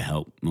little bit of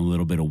help, a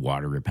little bit of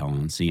water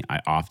repellency. I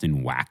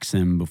often wax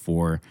them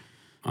before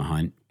a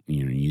hunt,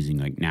 using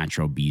like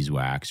natural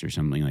beeswax or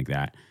something like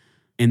that.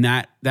 And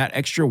that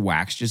extra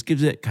wax just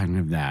gives it kind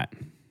of that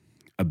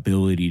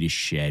ability to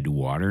shed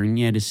water, and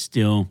yet is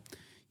still,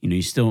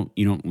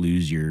 you don't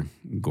lose your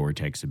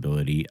Gore-Tex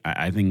ability.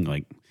 I think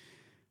like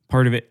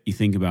part of it, you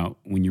think about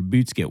when your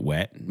boots get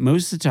wet,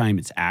 most of the time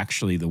it's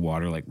actually the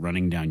water like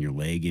running down your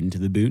leg into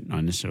the boot,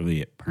 not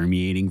necessarily it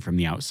permeating from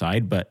the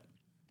outside, but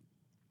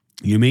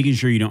making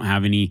sure you don't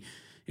have any.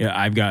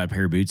 I've got a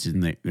pair of boots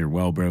and they're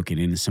well broken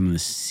in. Some of the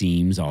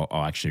seams, I'll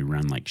actually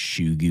run like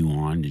shoe goo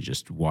on to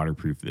just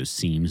waterproof those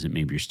seams that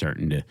maybe you're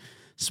starting to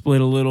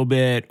split a little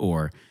bit,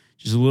 or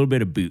just a little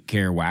bit of boot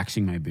care,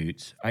 waxing my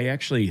boots. I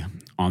actually,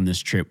 on this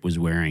trip, was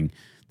wearing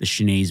the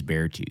Cheney's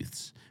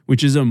Beartooths,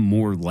 which is a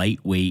more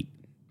lightweight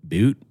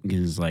boot,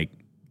 because like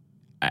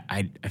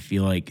I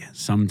feel like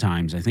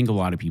sometimes, I think a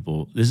lot of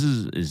people, this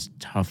is as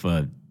tough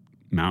a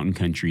mountain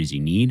country as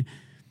you need.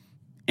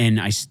 And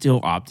I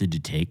still opted to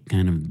take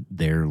kind of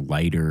their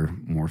lighter,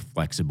 more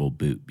flexible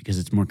boot because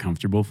it's more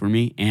comfortable for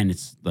me and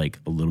it's like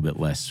a little bit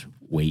less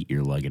weight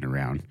you're lugging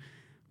around.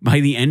 By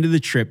the end of the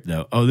trip,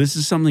 though, this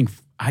is something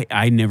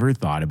I never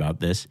thought about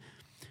this.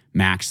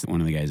 Max,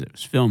 one of the guys that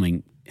was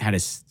filming, had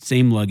his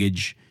same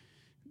luggage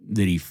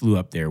that he flew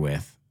up there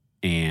with,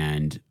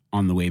 and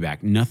on the way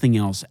back, nothing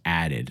else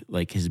added.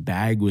 Like his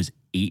bag was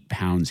 8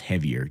 pounds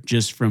heavier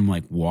just from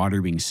like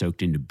water being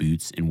soaked into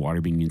boots and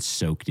water being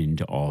soaked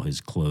into all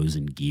his clothes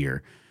and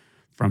gear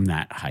from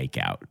that hike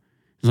out.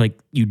 It's like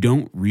you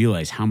don't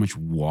realize how much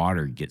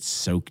water gets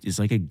soaked. It's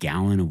like a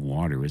gallon of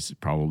water was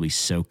probably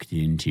soaked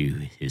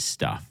into his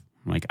stuff.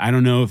 Like, I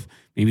don't know if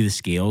maybe the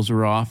scales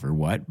were off or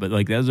what, but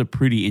like that was a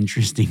pretty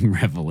interesting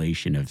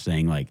revelation of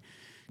saying like,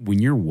 when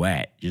you're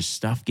wet, just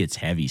stuff gets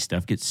heavy,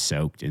 stuff gets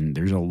soaked, and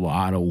there's a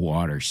lot of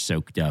water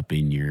soaked up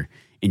in your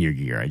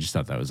gear. I just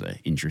thought that was an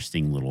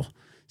interesting little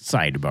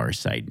sidebar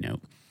side note.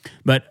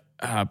 But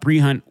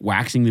pre-hunt,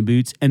 waxing the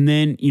boots, and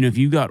then if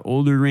you've got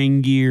older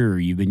rain gear or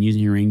you've been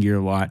using your rain gear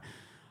a lot,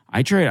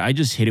 I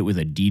just hit it with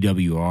a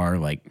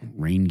DWR like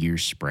rain gear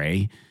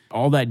spray.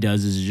 All that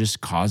does is it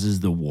just causes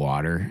the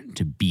water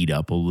to bead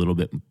up a little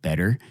bit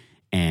better.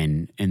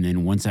 And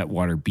then once that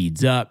water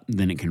beads up,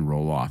 then it can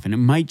roll off. And it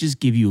might just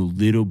give you a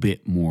little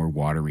bit more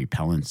water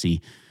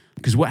repellency.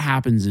 Because what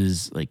happens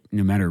is, like,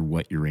 no matter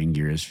what your rain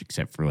gear is,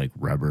 except for like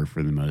rubber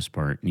for the most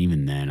part, and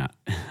even then,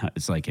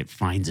 it's like it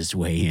finds its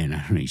way in. I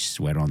don't know, you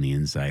sweat on the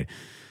inside.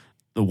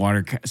 The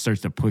water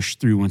starts to push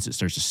through once it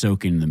starts to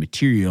soak into the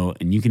material,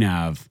 and you can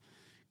have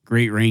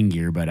great rain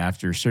gear, but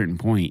after a certain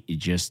point,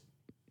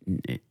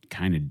 it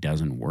kind of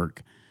doesn't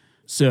work.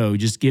 So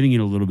just giving it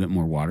a little bit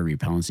more water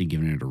repellency,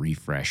 giving it a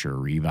refresh or a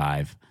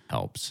revive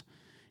helps.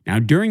 Now,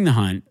 during the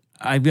hunt,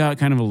 I've got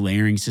kind of a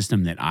layering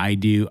system that I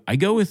do. I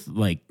go with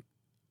like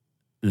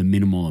the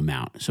minimal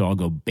amount. So I'll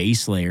go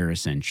base layer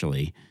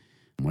essentially,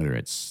 whether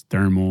it's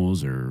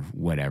thermals or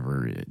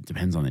whatever. It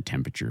depends on the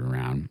temperature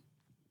around.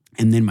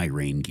 And then my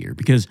rain gear,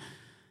 because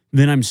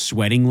then I'm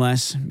sweating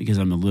less because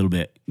I'm a little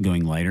bit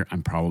going lighter.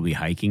 I'm probably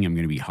hiking. I'm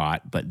going to be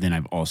hot, but then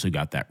I've also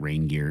got that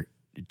rain gear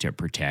to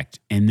protect.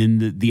 And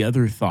then the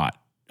other thought,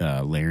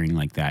 layering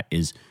like that,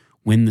 is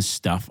when the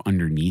stuff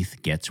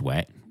underneath gets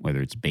wet, whether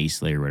it's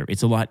base layer or whatever,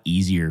 it's a lot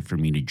easier for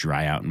me to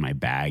dry out in my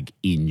bag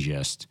in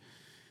just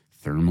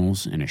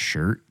thermals and a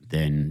shirt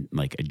than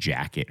like a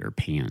jacket or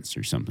pants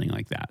or something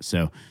like that.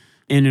 So,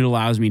 and it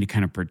allows me to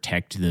kind of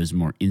protect those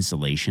more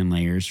insulation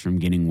layers from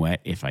getting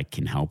wet if I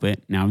can help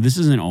it. Now, this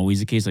isn't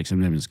always the case. Like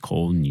sometimes it's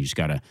cold and you just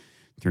got to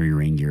throw your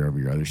rain gear over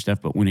your other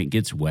stuff. But when it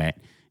gets wet,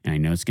 and I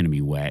know it's going to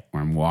be wet, or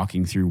I'm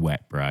walking through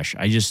wet brush,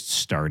 I just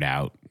start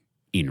out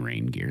in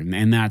rain gear.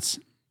 And that's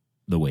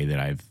the way that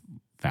I've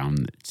found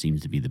that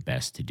seems to be the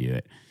best to do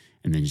it.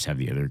 And then just have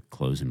the other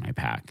clothes in my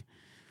pack.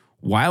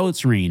 While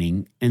it's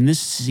raining, and this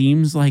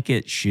seems like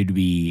it should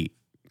be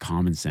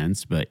common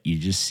sense, but you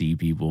just see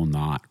people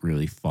not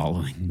really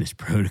following this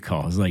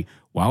protocol. It's like,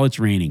 while it's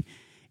raining,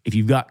 if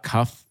you've got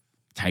cuff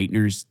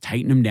tighteners,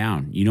 tighten them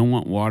down. You don't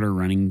want water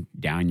running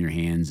down your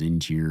hands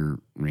into your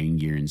rain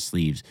gear and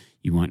sleeves.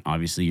 You want,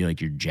 obviously,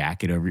 like your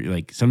jacket over,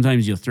 like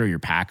sometimes you'll throw your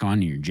pack on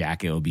and your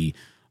jacket will be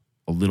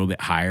a little bit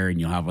higher and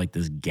you'll have like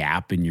this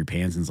gap in your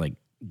pants, and it's like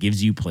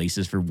gives you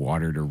places for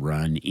water to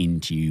run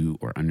into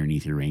or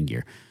underneath your rain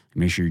gear.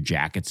 Make sure your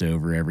jacket's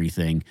over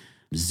everything,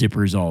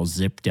 zipper's all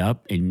zipped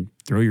up, and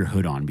throw your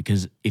hood on,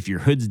 because if your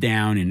hood's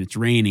down and it's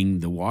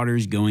raining, the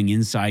water's going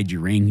inside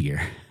your rain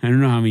gear. I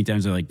don't know how many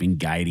times I've like been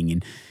guiding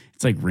and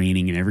it's like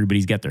raining and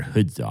everybody's got their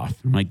hoods off.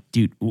 I'm like,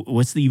 dude,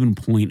 what's the even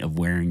point of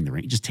wearing the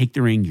rain? Just take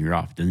the rain gear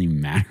off. It doesn't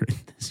even matter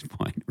at this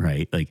point,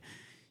 right? Like,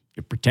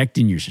 you're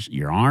protecting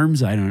your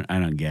arms. I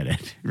don't get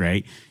it,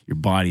 right? Your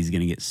body's going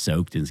to get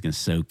soaked and it's going to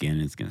soak in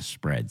and it's going to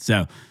spread.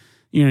 So,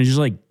 just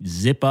like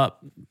zip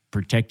up,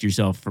 protect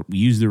yourself,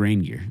 use the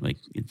rain gear. Like,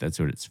 that's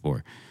what it's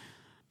for.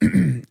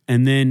 And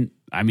then,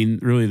 I mean,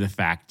 really the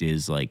fact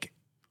is, like,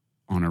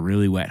 on a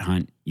really wet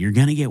hunt, you're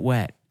going to get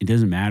wet. It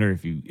doesn't matter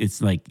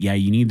it's like, yeah,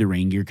 you need the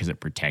rain gear because it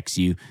protects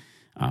you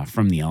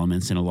from the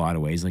elements in a lot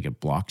of ways. Like, it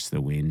blocks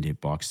the wind,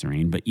 it blocks the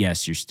rain. But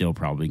yes, you're still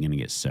probably going to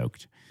get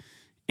soaked.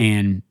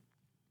 And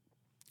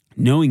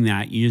knowing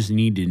that, you just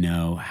need to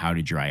know how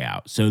to dry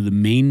out. So the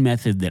main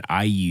method that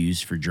I use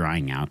for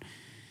drying out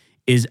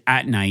is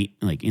at night,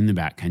 like in the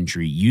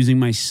backcountry, using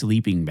my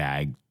sleeping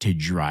bag to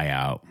dry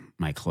out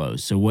my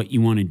clothes. So what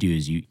you want to do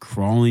is you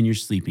crawl in your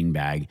sleeping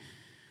bag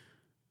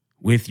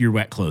with your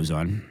wet clothes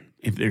on.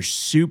 If they're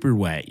super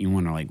wet, you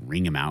want to like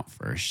wring them out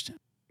first,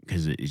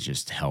 because it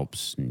just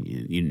helps.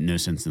 No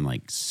sense in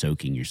like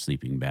soaking your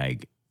sleeping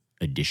bag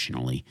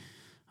additionally.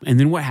 And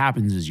then what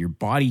happens is your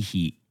body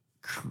heat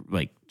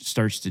like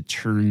starts to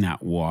turn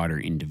that water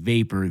into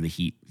vapor, the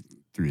heat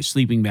through the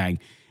sleeping bag,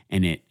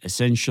 and it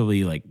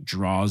essentially like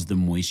draws the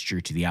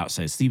moisture to the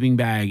outside sleeping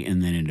bag,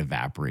 and then it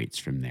evaporates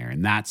from there.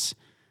 And that's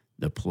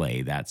the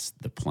play. That's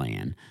the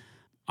plan.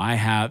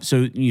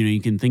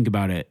 You can think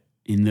about it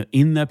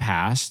in the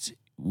past,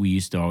 we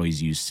used to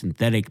always use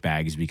synthetic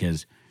bags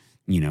because,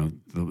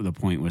 the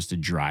point was to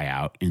dry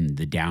out and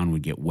the down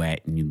would get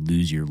wet and you'd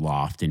lose your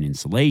loft and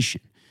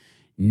insulation.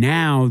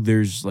 Now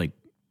there's like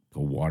a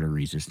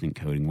water-resistant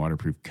coating,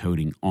 waterproof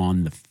coating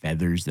on the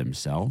feathers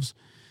themselves.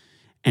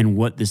 And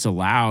what this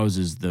allows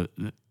is to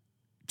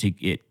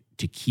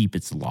keep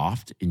its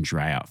loft and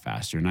dry out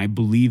faster. And I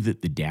believe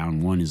that the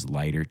down, one, is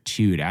lighter.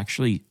 Two, it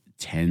actually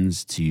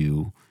tends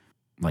to,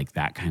 like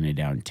that kind of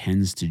down,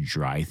 tends to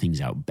dry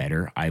things out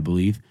better, I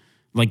believe.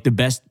 Like the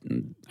best,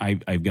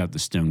 I've got the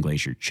Stone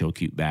Glacier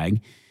Chilkoot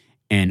bag,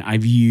 and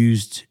I've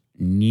used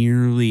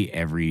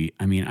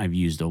I've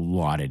used a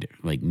lot of,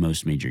 like,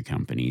 most major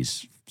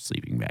companies'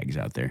 sleeping bags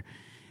out there.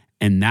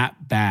 And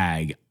that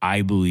bag,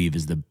 I believe,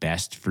 is the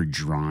best for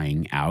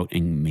drying out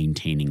and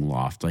maintaining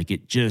loft. Like,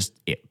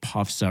 it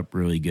puffs up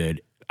really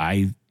good.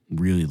 I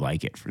really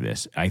like it for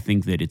this. I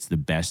think that it's the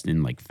best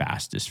and like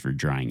fastest for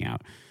drying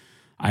out.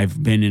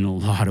 I've been in a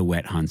lot of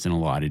wet hunts in a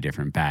lot of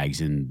different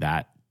bags, and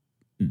that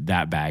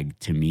bag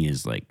to me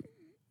is like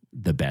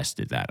the best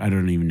at that. I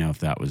don't even know if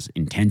that was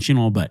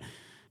intentional, but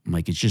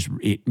like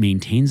it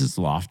maintains its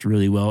loft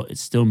really well. It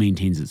still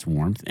maintains its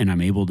warmth, and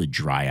I'm able to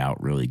dry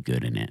out really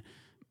good in it.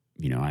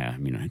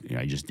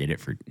 I just did it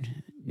for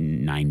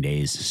 9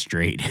 days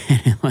straight.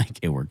 Like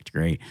it worked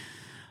great.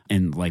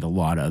 And like a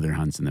lot of other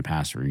hunts in the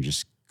past were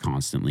just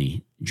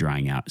constantly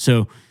drying out.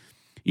 So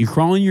you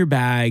crawl in your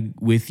bag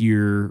with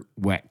your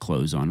wet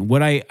clothes on.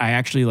 What I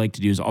actually like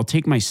to do is I'll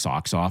take my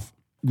socks off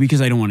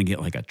because I don't want to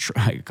get like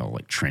I call it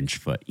like trench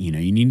foot. You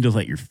need to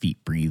let your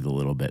feet breathe a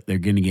little bit. They're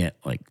going to get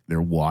like they're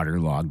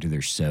waterlogged or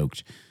they're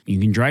soaked. You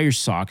can dry your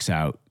socks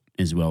out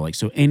as well. Like,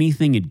 so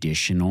anything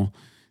additional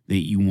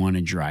that you want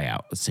to dry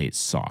out, let's say it's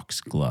socks,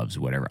 gloves,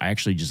 whatever. I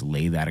actually just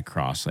lay that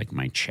across like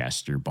my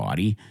chest or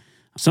body.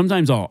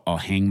 Sometimes I'll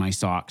hang my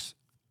socks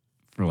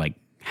for like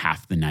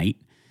half the night.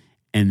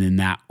 And then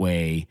that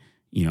way,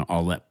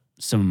 I'll let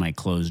some of my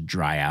clothes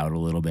dry out a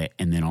little bit,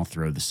 and then I'll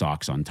throw the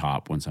socks on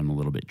top once I'm a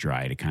little bit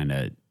dry to kind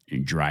of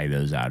dry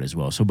those out as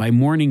well. So by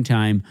morning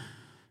time,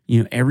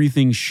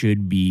 everything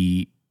should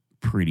be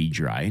pretty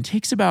dry. It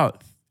takes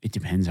it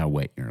depends how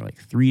wet you're, like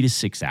 3 to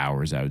 6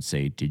 hours, I would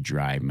say, to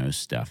dry most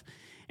stuff.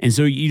 And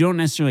so you don't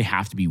necessarily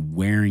have to be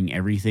wearing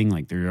everything.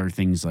 Like there are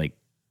things like,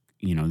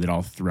 that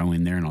I'll throw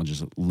in there and I'll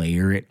just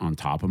layer it on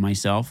top of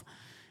myself.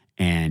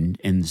 And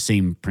the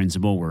same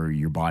principle where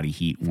your body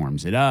heat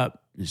warms it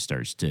up, it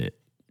starts to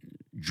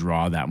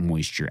draw that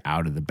moisture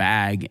out of the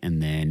bag,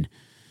 and then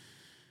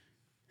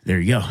there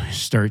you go,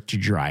 start to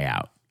dry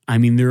out. I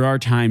mean, there are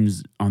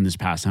times on this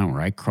past hunt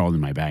where I crawled in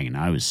my bag and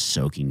I was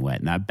soaking wet,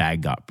 and that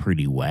bag got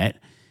pretty wet,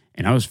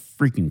 and I was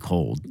freaking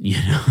cold,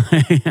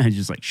 I was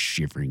just like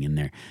shivering in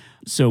there.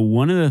 So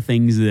one of the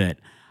things that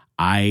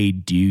I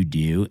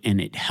do,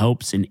 and it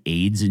helps and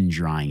aids in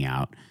drying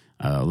out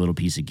a little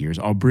piece of gear, is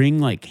I'll bring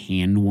like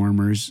hand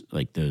warmers,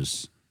 like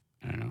those,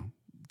 I don't know,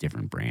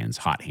 different brands,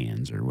 Hot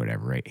Hands or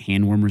whatever, right?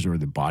 Hand warmers or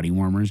the body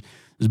warmers.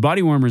 Those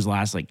body warmers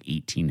last like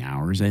 18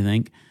 hours, I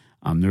think.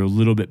 They're a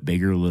little bit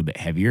bigger, a little bit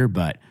heavier,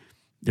 but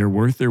they're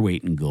worth their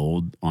weight in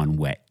gold on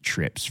wet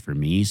trips for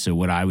me. So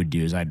what I would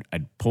do is I'd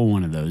pull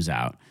one of those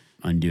out,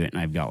 undo it,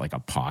 and I've got like a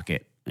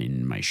pocket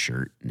in my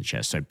shirt and the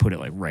chest. So I'd put it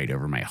like right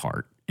over my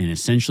heart and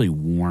essentially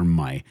warm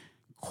my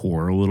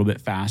core a little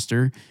bit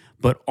faster.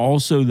 But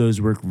also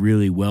those work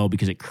really well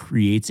because it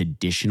creates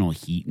additional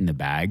heat in the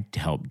bag to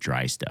help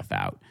dry stuff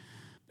out.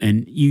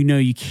 And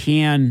you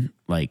can,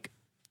 like,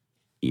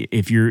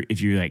 if you're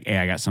like, hey,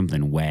 I got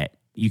something wet,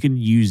 you can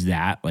use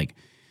that, like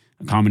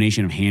a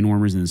combination of hand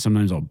warmers, and then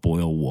sometimes I'll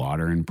boil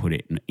water and put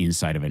it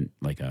inside of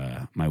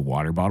my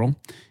water bottle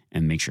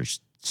and make sure it's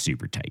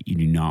super tight. You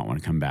do not want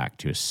to come back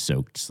to a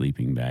soaked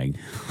sleeping bag.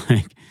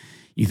 Like,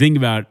 you think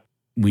about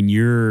when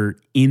you're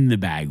in the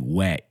bag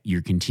wet,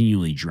 you're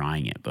continually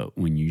drying it, but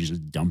when you're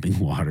just dumping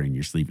water in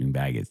your sleeping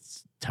bag,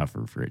 it's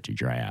tougher for it to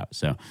dry out.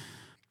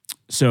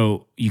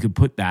 So you could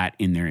put that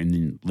in there and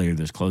then layer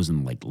those clothes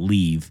and like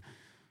leave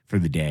for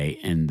the day,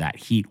 and that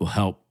heat will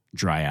help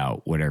dry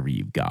out whatever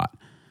you've got.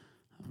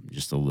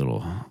 Just a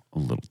little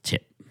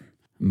tip.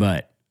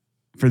 But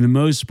for the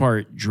most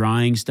part,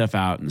 drying stuff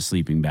out in the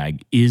sleeping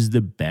bag is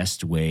the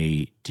best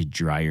way to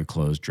dry your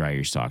clothes, dry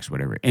your socks,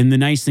 whatever. And the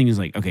nice thing is,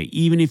 like, okay,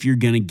 even if you're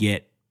going to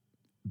get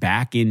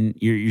back in,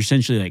 you're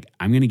essentially like,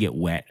 I'm going to get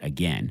wet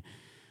again.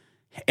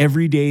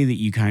 Every day that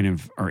you kind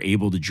of are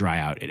able to dry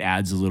out, it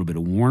adds a little bit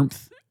of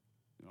warmth,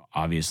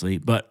 obviously,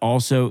 but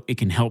also it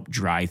can help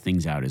dry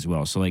things out as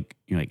well. So like,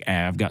 you're like,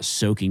 I've got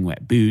soaking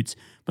wet boots,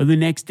 but the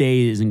next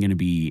day isn't going to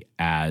be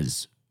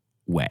as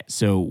wet.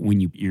 So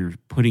when you're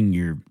putting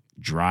your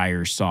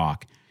drier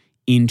sock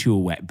into a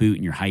wet boot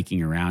and you're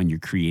hiking around, you're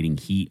creating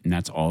heat, and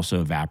that's also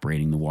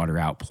evaporating the water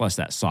out. Plus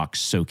that sock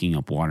soaking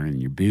up water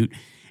in your boot.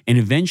 And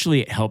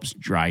eventually it helps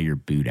dry your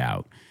boot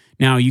out.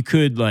 Now you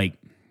could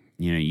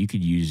you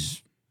could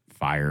use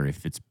fire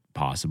if it's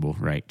possible,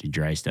 right, to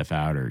dry stuff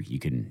out, or you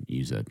can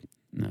use a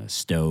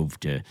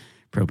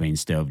propane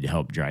stove to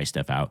help dry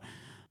stuff out.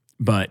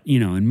 But,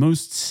 in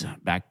most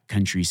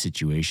backcountry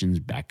situations,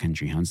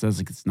 backcountry hunts,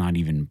 it's not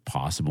even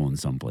possible in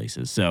some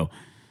places. So,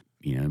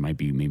 it might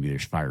be, maybe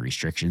there's fire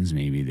restrictions,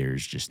 maybe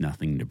there's just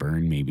nothing to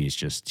burn, maybe it's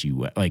just too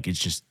wet. Like, it's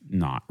just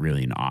not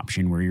really an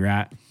option where you're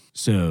at.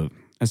 So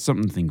that's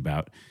something to think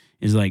about,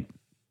 is like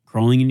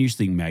crawling into your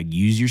sleeping bag.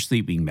 Use your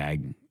sleeping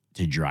bag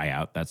to dry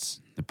out. That's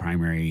the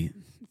primary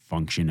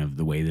function of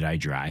the way that I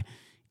dry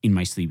in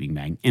my sleeping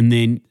bag. And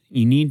then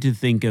you need to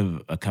think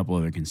of a couple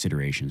other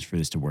considerations for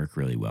this to work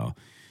really well.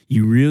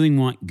 You really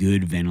want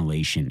good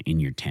ventilation in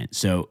your tent.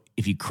 So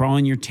if you crawl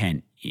in your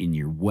tent and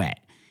you're wet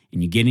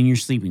and you get in your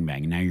sleeping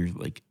bag, and now you're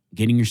like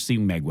getting your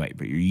sleeping bag wet,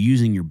 but you're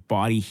using your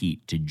body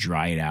heat to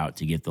dry it out,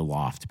 to get the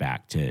loft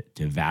back, to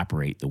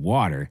evaporate the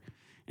water,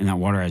 and that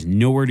water has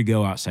nowhere to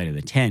go outside of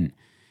the tent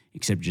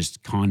except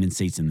just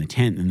condensates in the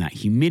tent, then that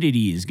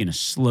humidity is going to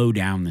slow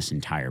down this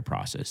entire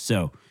process.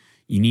 So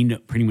you need to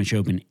pretty much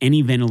open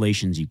any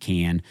ventilations you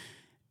can.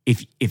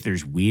 If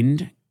there's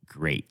wind,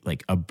 great.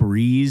 Like a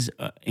breeze,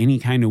 any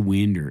kind of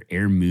wind or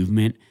air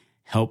movement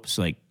helps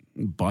like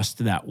bust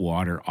that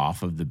water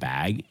off of the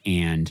bag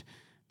and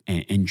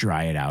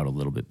dry it out a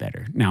little bit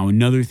better. Now,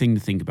 another thing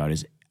to think about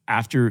is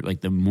after,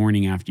 like the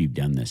morning after you've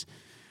done this,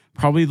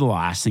 Probably the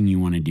last thing you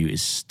want to do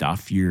is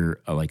stuff your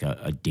like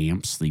a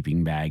damp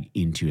sleeping bag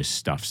into a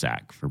stuff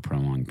sack for a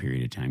prolonged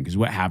period of time. Because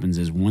what happens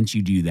is once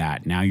you do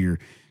that, now you're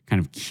kind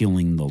of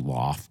killing the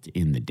loft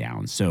in the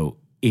down. So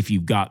if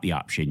you've got the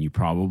option, you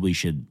probably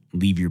should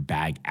leave your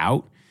bag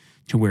out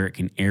to where it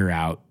can air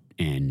out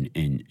and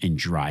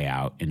dry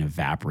out and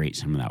evaporate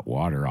some of that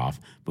water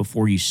off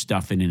before you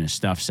stuff it in a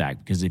stuff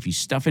sack. Because if you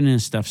stuff it in a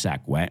stuff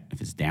sack wet,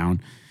 if it's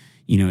down,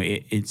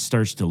 it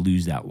starts to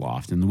lose that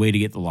loft. And the way to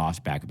get the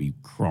loft back would be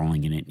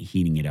crawling in it and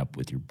heating it up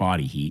with your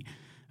body heat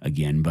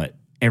again. But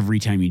every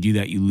time you do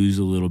that, you lose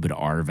a little bit of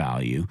R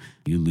value.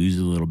 You lose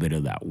a little bit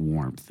of that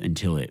warmth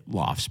until it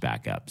lofts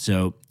back up.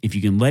 So if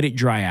you can let it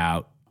dry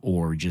out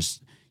or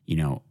just,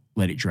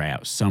 let it dry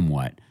out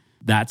somewhat,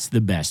 that's the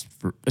best,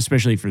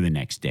 especially for the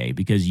next day,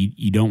 because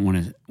you don't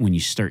want to, when you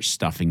start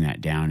stuffing that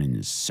down and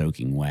it's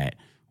soaking wet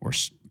or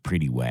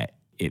pretty wet,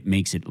 it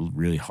makes it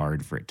really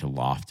hard for it to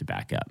loft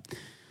back up.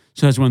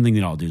 So that's one thing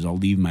that I'll do is I'll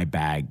leave my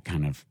bag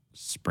kind of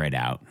spread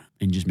out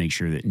and just make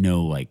sure that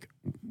no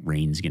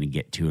rain's going to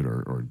get to it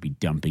or be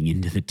dumping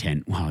into the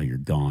tent while you're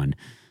gone.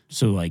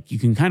 So you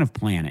can kind of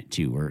plan it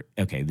too, or,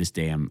 okay, this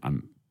day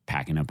I'm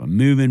packing up, I'm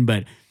moving,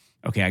 but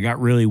okay, I got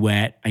really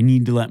wet. I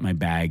need to let my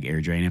bag air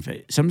dry.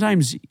 And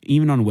sometimes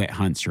even on wet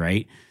hunts,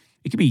 right,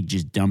 it could be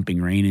just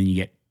dumping rain and you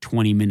get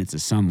 20 minutes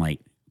of sunlight.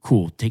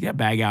 Cool. Take that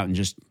bag out and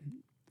just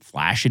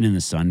flash it in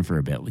the sun for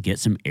a bit. Get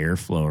some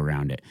airflow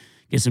around it.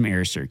 Get some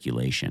air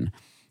circulation.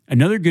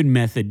 Another good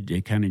method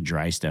to kind of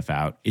dry stuff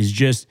out is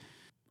just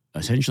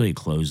essentially a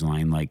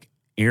clothesline.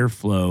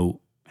 Airflow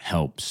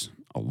helps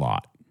a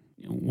lot.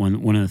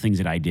 One of the things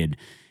that I did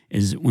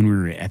is when we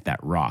were at that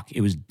rock,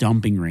 it was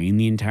dumping rain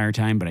the entire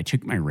time, but I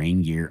took my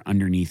rain gear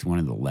underneath one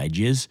of the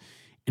ledges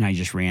and I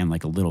just ran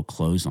a little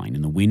clothesline,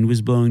 and the wind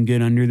was blowing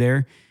good under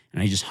there.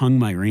 And I just hung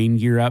my rain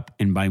gear up,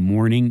 and by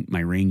morning,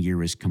 my rain gear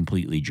was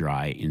completely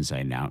dry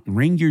inside and out. And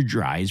rain gear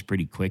dries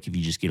pretty quick if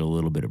you just get a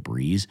little bit of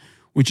breeze,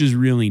 which is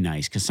really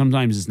nice, because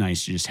sometimes it's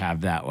nice to just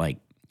have that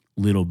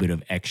little bit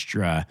of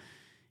extra,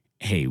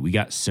 hey, we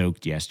got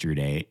soaked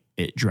yesterday,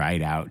 it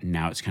dried out, and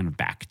now it's kind of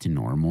back to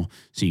normal,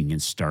 so you can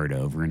start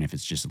over. And if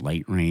it's just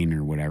light rain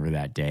or whatever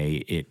that day,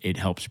 it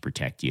helps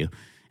protect you,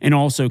 and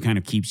also kind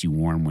of keeps you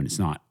warm when it's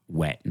not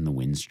wet and the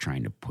wind's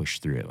trying to push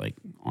through it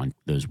on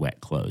those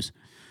wet clothes.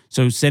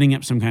 So setting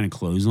up some kind of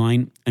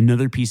clothesline.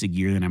 Another piece of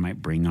gear that I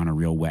might bring on a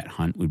real wet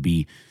hunt would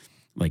be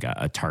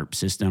a tarp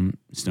system.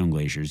 Stone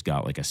Glacier's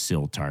got a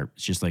sill tarp.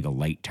 It's just a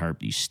light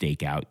tarp you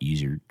stake out, use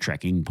your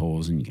trekking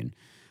poles, and you can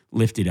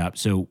lift it up.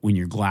 So when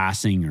you're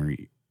glassing or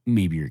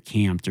maybe you're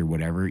camped or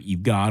whatever,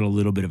 you've got a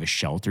little bit of a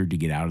shelter to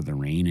get out of the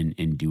rain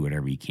and do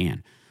whatever you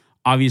can.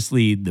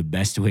 Obviously, the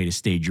best way to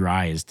stay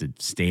dry is to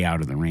stay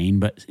out of the rain,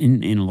 but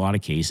in a lot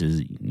of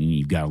cases,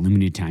 you've got a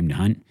limited time to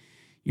hunt.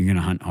 You're going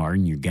to hunt hard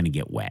and you're going to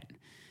get wet.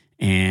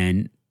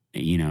 And,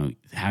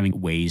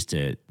 having ways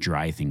to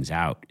dry things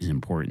out is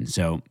important.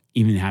 So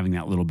even having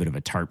that little bit of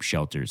a tarp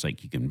shelter, it's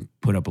you can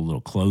put up a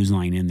little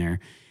clothesline in there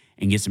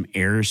and get some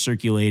air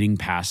circulating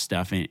past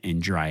stuff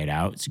and dry it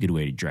out. It's a good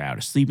way to dry out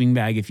a sleeping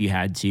bag if you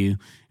had to.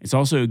 It's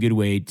also a good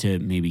way to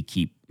maybe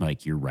keep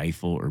your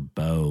rifle or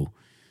bow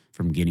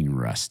from getting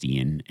rusty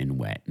and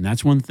wet. And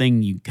that's one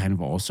thing you kind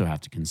of also have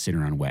to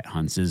consider on wet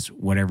hunts is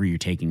whatever you're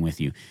taking with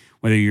you.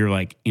 Whether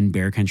you're in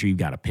bear country, you've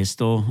got a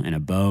pistol and a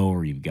bow,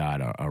 or you've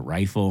got a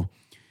rifle,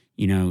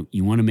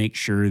 you want to make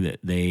sure that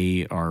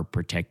they are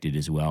protected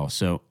as well.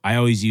 So I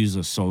always use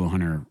a solo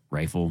hunter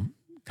rifle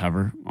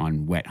cover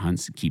on wet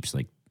hunts. It keeps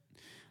the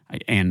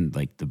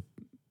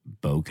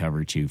bow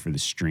cover too for the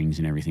strings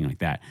and everything like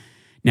that.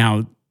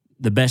 Now,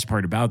 the best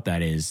part about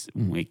that is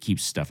it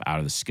keeps stuff out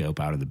of the scope,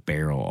 out of the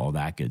barrel, all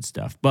that good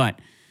stuff. But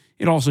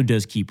it also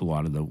does keep a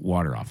lot of the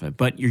water off it.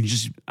 But you're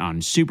just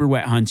on super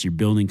wet hunts, you're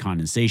building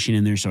condensation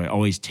in there. So I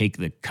always take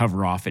the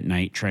cover off at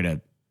night, try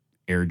to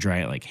air dry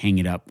it, hang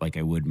it up like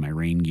I would my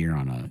rain gear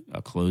on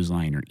a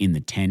clothesline or in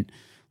the tent,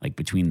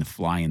 between the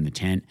fly and the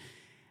tent.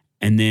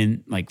 And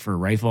then for a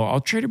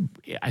rifle,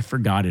 I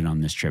forgot it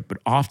on this trip, but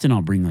often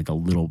I'll bring a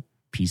little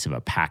piece of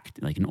a pack,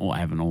 I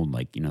have an old,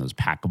 those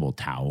packable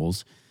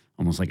towels,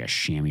 almost like a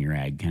chamois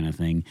rag kind of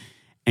thing,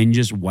 and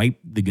just wipe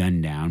the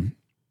gun down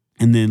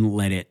and then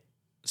let it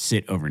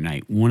sit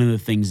overnight. One of the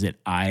things that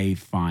I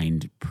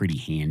find pretty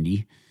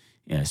handy,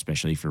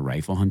 especially for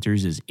rifle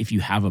hunters, is if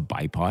you have a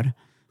bipod.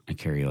 I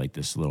carry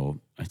this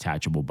little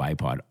attachable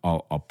bipod.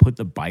 I'll put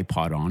the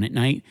bipod on at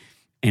night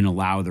and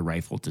allow the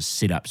rifle to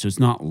sit up. So it's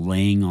not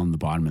laying on the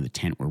bottom of the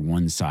tent where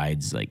one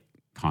side's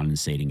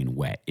condensating and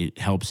wet. It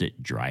helps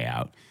it dry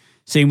out.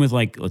 Same with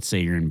let's say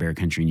you're in bear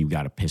country and you've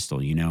got a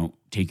pistol,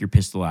 take your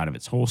pistol out of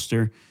its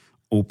holster,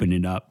 open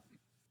it up,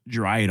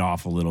 dry it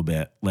off a little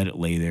bit, let it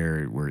lay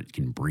there where it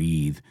can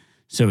breathe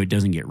so it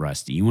doesn't get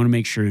rusty. You want to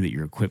make sure that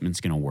your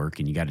equipment's going to work,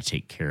 and you got to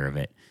take care of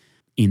it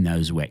in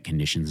those wet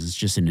conditions. It's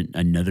just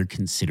another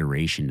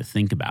consideration to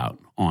think about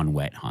on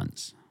wet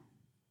hunts.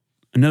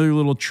 Another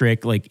little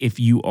trick, if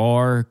you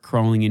are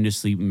crawling into a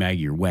sleeping bag,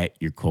 you're wet,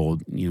 you're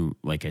cold,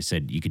 like I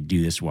said, you could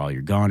do this while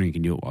you're gone, or you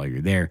can do it while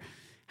you're there.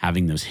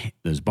 having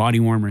those body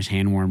warmers,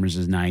 hand warmers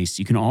is nice.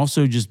 You can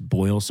also just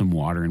boil some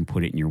water and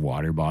put it in your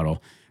water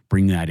bottle,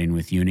 bring that in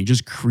with you, and it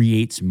just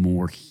creates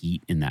more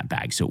heat in that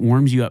bag. So it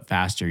warms you up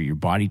faster, your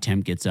body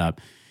temp gets up,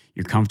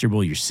 you're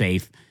comfortable, you're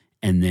safe,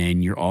 and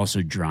then you're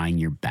also drying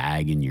your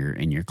bag and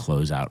your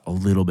clothes out a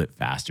little bit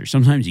faster.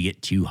 Sometimes you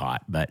get too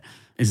hot, but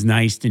it's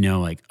nice to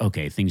know, like,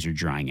 okay, things are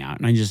drying out.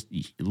 And I just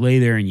lay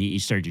there and you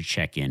start to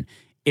check in.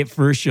 At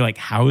first, you're like,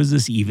 how is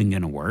this even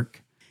going to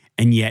work?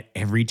 And yet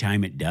every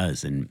time it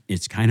does. And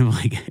it's kind of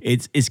like,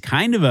 it's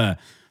kind of a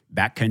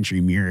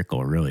backcountry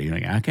miracle, really. You're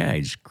like, okay, I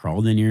just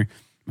crawled in here,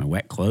 my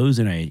wet clothes,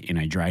 and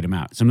I dried them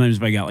out. Sometimes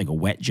if I got like a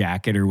wet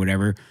jacket or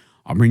whatever,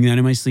 I'll bring that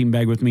in my sleeping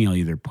bag with me. I'll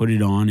either put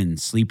it on and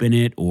sleep in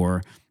it,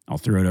 or I'll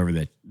throw it over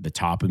the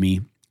top of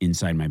me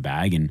inside my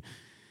bag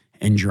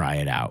and dry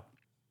it out.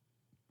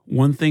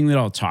 One thing that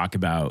I'll talk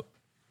about,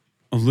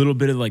 a little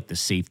bit of like the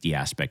safety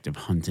aspect of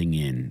hunting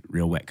in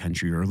real wet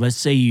country, or let's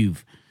say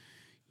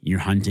you're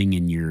hunting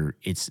and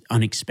it's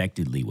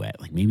unexpectedly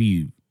wet. Like maybe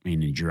you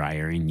in a dry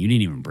area and you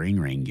didn't even bring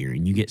rain gear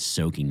and you get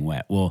soaking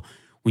wet. Well,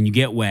 when you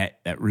get wet,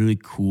 that really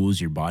cools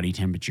your body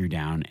temperature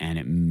down, and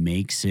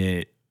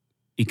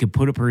it could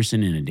put a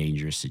person in a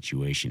dangerous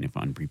situation if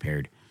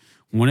unprepared.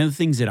 One of the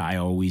things that I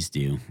always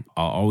do,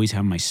 I'll always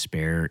have my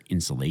spare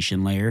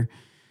insulation layer,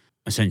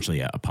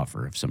 essentially a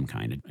puffer of some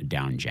kind, a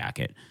down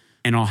jacket.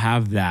 And I'll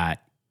have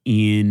that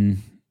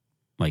in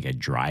like a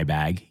dry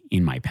bag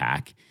in my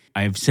pack.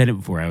 I've said it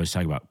before, I always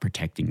talk about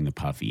protecting the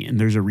puffy. And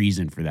there's a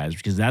reason for that, is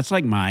because that's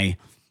like my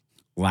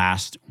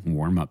last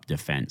warm-up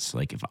defense.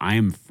 Like if I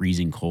am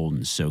freezing cold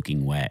and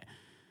soaking wet,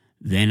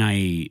 then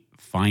I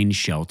find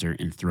shelter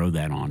and throw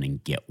that on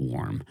and get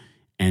warm.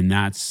 And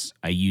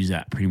I use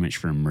that pretty much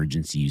for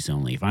emergency use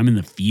only. If I'm in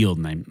the field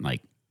and I'm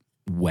like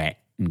wet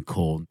and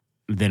cold,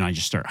 then I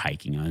just start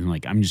hiking.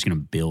 I'm just going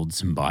to build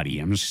some body.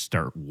 I'm just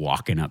start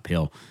walking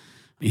uphill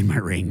in my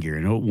rain gear,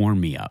 and it'll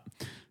warm me up.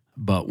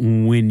 But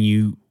when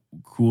you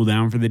cool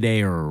down for the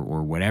day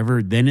or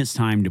whatever, then it's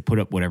time to put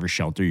up whatever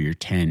shelter, your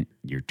tent,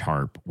 your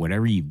tarp,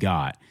 whatever you've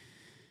got,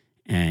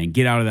 and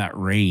get out of that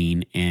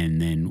rain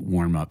and then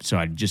warm up. So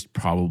I'd just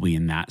probably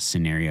in that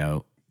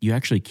scenario, you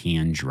actually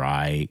can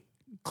dry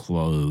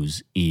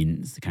clothes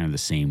in kind of the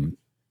same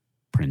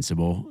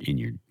principle in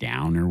your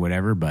down or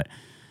whatever, but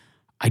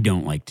I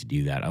don't like to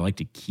do that. I like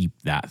to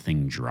keep that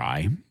thing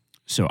dry.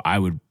 So I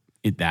would,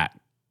 in that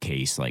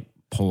case, like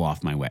pull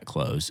off my wet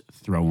clothes,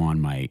 throw on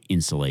my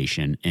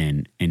insulation,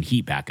 and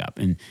heat back up.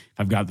 And if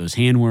I've got those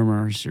hand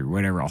warmers or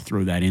whatever, I'll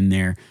throw that in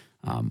there.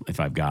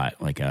 If I've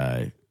got like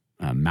a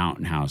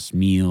Mountain House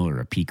meal or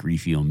a Peak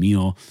Refuel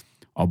meal,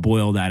 I'll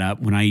boil that up.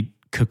 When I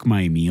cook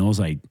my meals,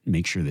 I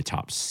make sure the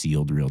top's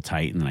sealed real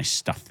tight, and then I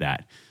stuff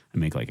that. I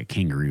make like a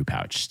kangaroo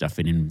pouch, stuff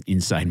it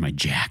inside my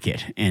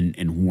jacket,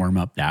 and warm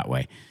up that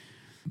way.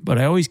 But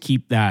I always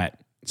keep that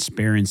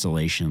spare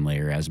insulation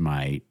layer as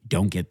my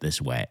don't get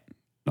this wet.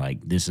 Like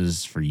this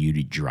is for you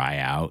to dry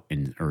out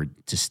or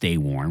to stay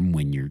warm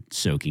when you're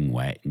soaking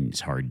wet and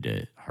it's hard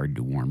to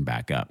warm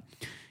back up.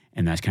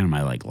 And that's kind of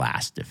my like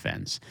last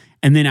defense.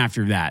 And then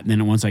after that,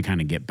 then once I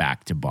kind of get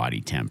back to body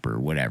temp or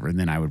whatever,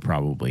 then I would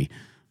probably,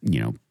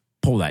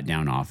 pull that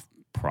down off,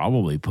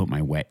 probably put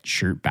my wet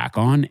shirt back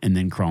on, and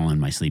then crawl in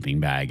my sleeping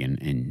bag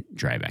and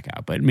dry back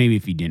out. But maybe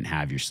if you didn't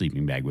have your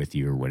sleeping bag with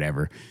you or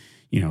whatever,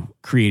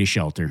 create a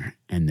shelter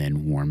and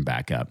then warm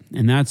back up.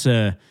 And that's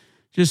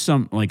just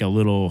some like a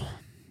little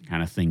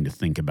kind of thing to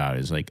think about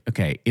is like,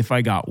 okay, if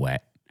I got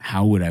wet,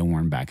 how would I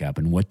warm back up,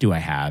 and what do I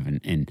have?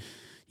 And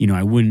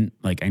I wouldn't,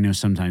 like, I know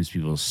sometimes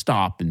people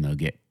stop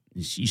and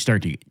you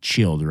start to get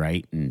chilled,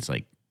 right? And it's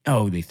like,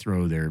 oh, they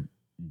throw their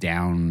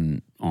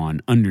down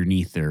on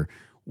underneath their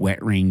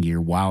wet rain gear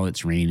while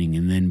it's raining.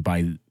 And then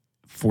by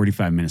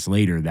 45 minutes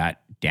later,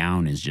 that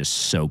down is just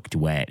soaked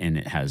wet and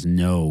it has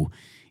no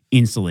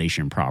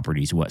insulation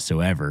properties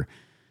whatsoever.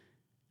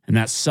 And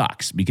that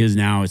sucks, because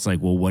now it's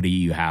like, well, what do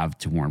you have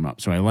to warm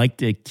up? So I like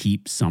to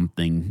keep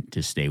something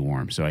to stay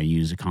warm. So I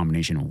use a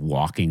combination of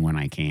walking when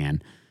I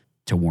can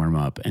to warm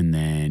up, and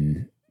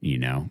then,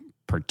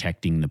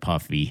 protecting the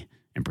puffy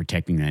and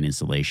protecting that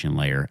insulation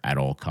layer at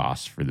all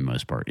costs for the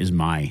most part is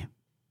my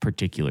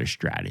particular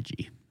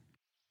strategy.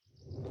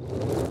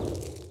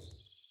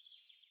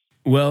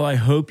 Well, I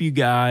hope you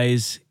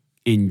guys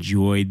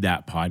enjoyed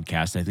that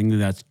podcast. I think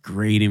that's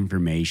great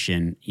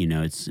information.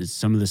 It's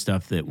some of the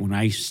stuff that when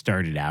I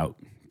started out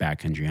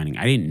backcountry hunting,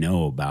 I didn't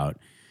know about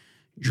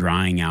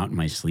drying out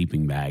my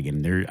sleeping bag.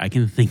 And I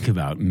can think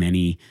about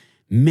many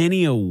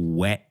a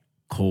wet,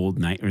 cold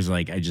night. It was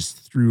like I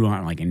just threw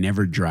on, like I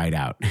never dried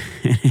out.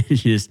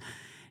 It's just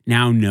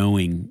now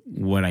knowing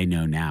what I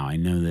know now, I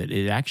know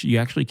that you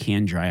actually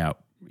can dry out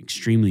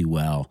extremely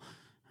well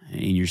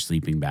in your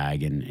sleeping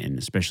bag, and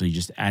especially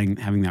just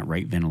having that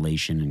right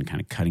ventilation and kind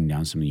of cutting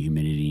down some of the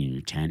humidity in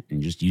your tent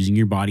and just using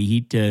your body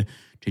heat to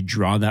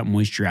draw that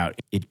moisture out.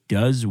 It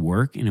does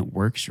work, and it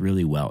works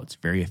really well. It's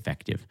very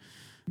effective.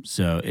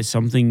 So it's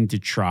something to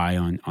try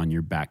on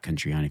your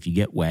backcountry hunt. If you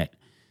get wet,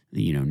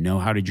 know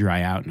how to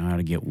dry out, know how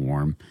to get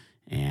warm,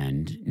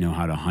 and know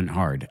how to hunt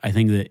hard. I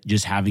think that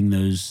just having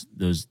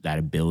that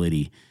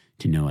ability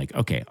to know like,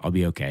 okay, I'll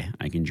be okay.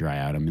 I can dry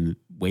out. I'm in the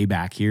way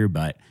back here,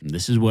 but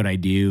this is what I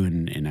do.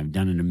 And I've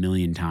done it a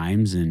million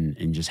times.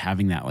 And just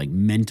having that like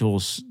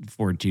mental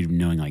fortitude of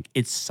knowing like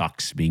it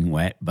sucks being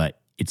wet, but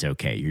it's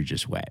okay. You're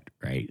just wet,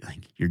 right? Like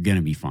you're going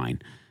to be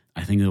fine.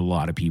 I think that a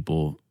lot of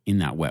people in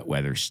that wet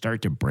weather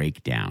start to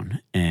break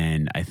down.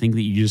 And I think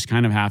that you just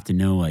kind of have to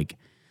know like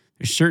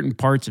there's certain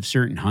parts of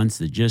certain hunts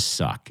that just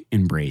suck.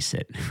 Embrace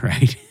it,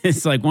 right?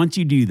 It's like once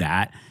you do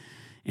that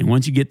and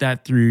once you get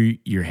that through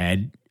your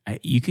head,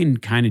 you can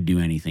kind of do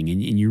anything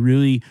and you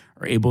really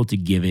are able to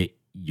give it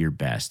your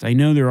best. I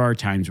know there are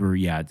times where,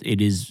 yeah,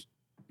 it is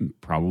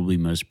probably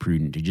most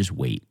prudent to just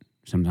wait.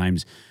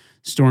 Sometimes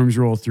storms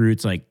roll through.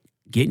 It's like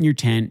get in your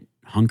tent,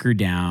 hunker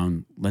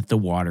down, let the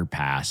water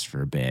pass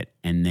for a bit,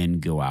 and then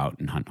go out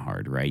and hunt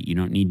hard, right? You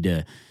don't need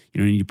to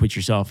put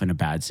yourself in a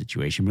bad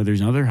situation. But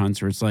there's other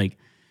hunts where it's like,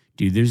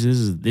 dude, this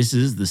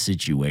is the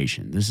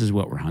situation. This is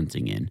what we're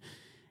hunting in.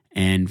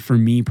 And for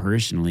me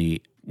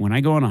personally, when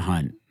I go on a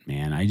hunt,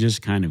 man, I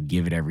just kind of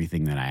give it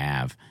everything that I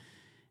have.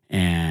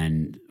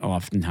 And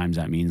oftentimes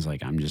that means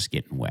like I'm just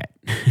getting wet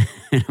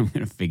and I'm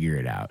going to figure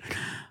it out.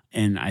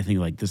 And I think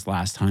like this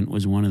last hunt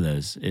was one of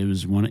those.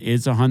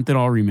 It's a hunt that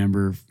I'll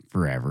remember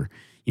forever.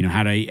 You know,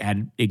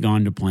 had it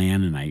gone to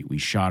plan and we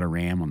shot a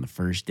ram on the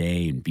first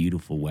day in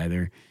beautiful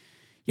weather,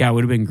 yeah, it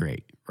would have been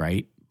great,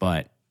 right?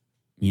 But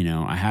you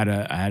know, I had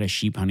a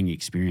sheep hunting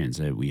experience.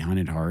 We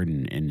hunted hard,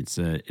 and it's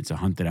a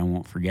hunt that I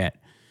won't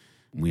forget.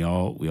 We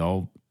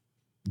all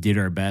did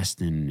our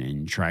best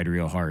and tried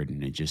real hard,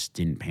 and it just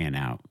didn't pan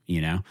out, you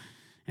know?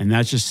 And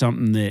that's just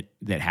something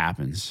that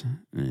happens.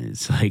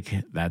 It's like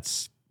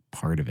that's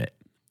part of it.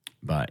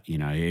 But, you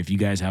know, if you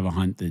guys have a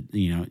hunt that,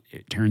 you know,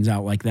 it turns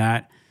out like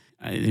that,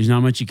 there's not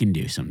much you can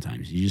do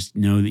sometimes. You just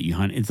know that you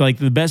hunt. It's like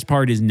the best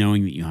part is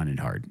knowing that you hunted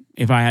hard.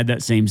 If I had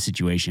that same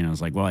situation, I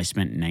was like, well, I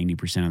spent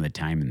 90% of the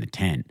time in the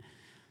tent,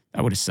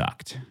 that would have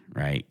sucked,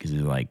 right? Because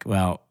it's like,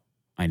 well,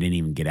 I didn't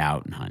even get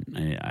out and hunt.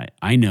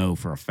 I know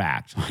for a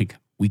fact, like,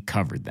 we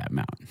covered that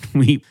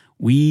mountain.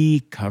 We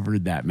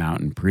covered that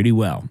mountain pretty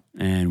well,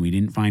 and we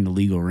didn't find a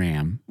legal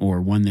ram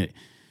or one that,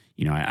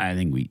 you know, I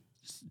think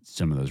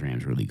some of those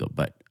rams were legal,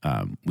 but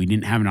we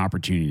didn't have an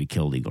opportunity to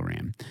kill a legal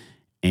ram.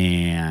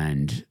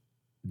 And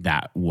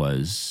that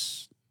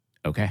was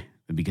okay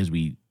because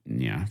we,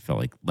 you know, felt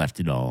like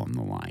left it all on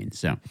the line.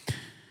 So,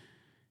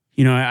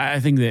 you know, I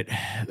think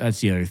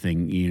that's the other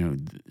thing, you know,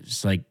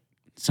 it's like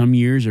some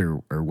years are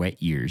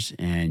wet years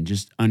and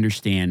just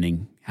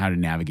understanding how to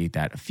navigate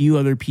that. A few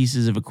other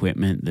pieces of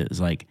equipment that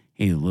is like,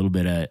 hey, a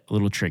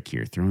little trick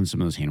here, throwing some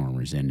of those hand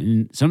warmers in.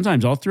 And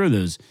sometimes I'll throw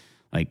those,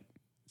 like,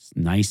 it's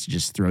nice to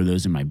just throw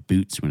those in my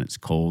boots when it's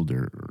cold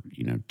or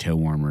you know, toe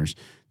warmers.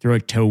 Throw a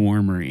toe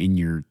warmer in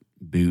your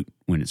boot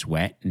when it's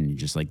wet, and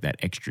just like that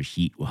extra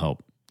heat will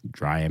help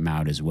dry them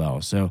out as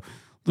well. So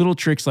little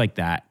tricks like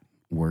that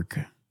work.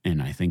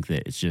 And I think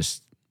that it's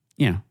just,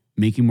 you know,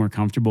 make you more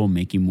comfortable,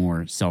 make you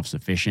more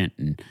self-sufficient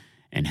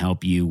and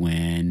help you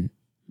when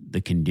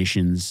the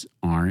conditions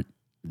aren't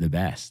the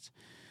best.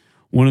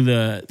 One of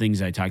the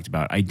things I talked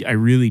about, I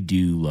really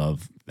do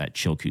love that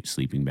Chilkoot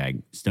sleeping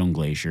bag. Stone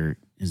Glacier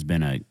has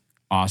been a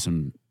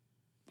awesome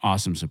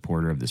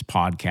supporter of this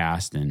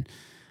podcast, and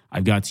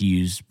I've got to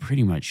use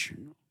pretty much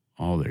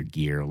all their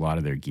gear, a lot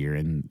of their gear.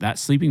 And that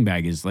sleeping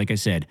bag is, like I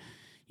said,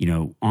 you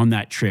know, on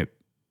that trip,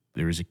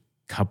 there was a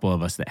couple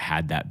of us that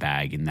had that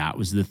bag, and that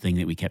was the thing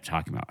that we kept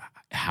talking about.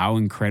 How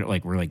incredible,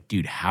 like we're like,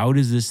 dude, how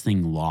does this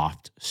thing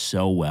loft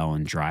so well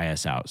and dry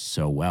us out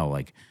so well?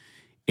 Like,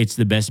 it's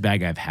the best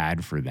bag I've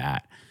had for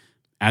that.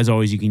 As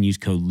always, you can use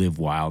code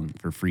LIVEWILD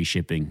for free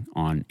shipping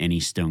on any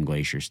Stone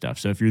Glacier stuff.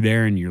 So if you're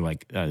there and you're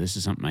like, oh, this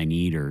is something I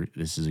need, or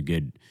this is a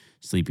good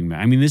sleeping bag.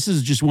 I mean, this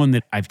is just one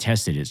that I've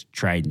tested. It's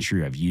tried and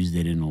true. I've used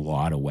it in a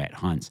lot of wet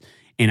hunts,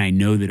 and I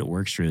know that it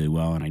works really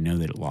well, and I know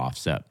that it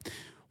lofts up.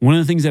 One of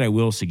the things that I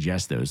will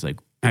suggest, though, is like,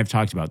 I've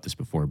talked about this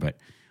before, but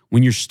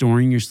when you're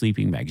storing your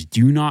sleeping bags,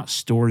 do not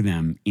store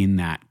them in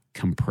that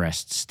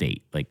compressed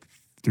state, like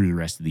through the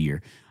rest of the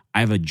year.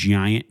 I have a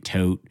giant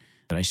tote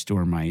that I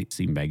store my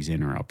sleeping bags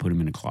in, or I'll put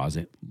them in a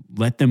closet.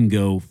 Let them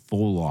go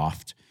full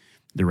loft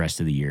the rest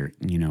of the year.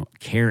 You know,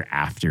 care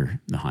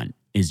after the hunt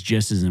is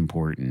just as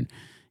important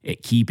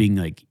at keeping,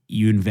 like,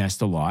 you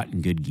invest a lot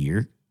in good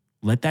gear.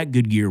 Let that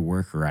good gear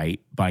work right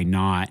by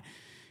not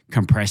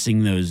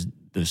compressing those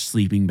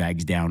sleeping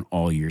bags down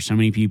all year. So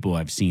many people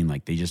I've seen,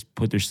 like, they just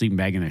put their sleeping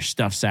bag in their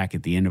stuff sack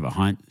at the end of a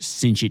hunt,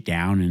 cinch it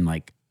down, and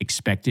like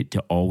expect it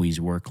to always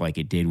work like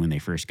it did when they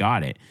first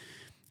got it.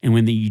 And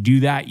when you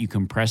do that, you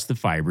compress the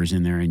fibers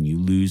in there and you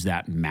lose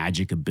that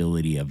magic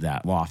ability of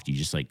that loft. You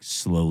just like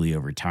slowly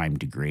over time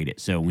degrade it.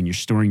 So when you're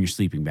storing your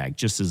sleeping bag,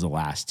 just as a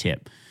last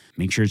tip,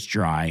 make sure it's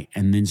dry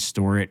and then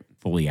store it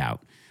fully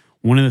out.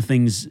 One of the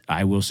things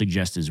I will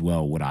suggest as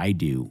well, what I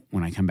do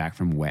when I come back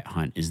from a wet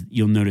hunt, is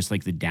you'll notice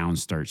like the down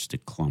starts to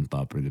clump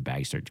up, or the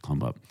bags start to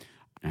clump up.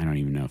 I don't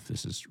even know if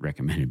this is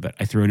recommended, but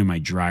I throw it in my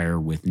dryer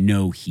with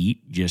no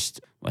heat, just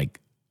like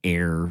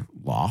air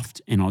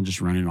loft, and I'll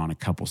just run it on a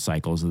couple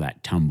cycles of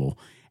that tumble,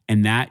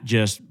 and that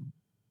just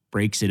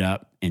breaks it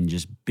up and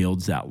just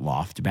builds that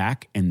loft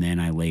back. And then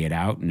I lay it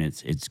out and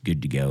it's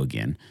good to go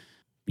again.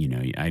 You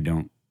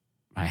know,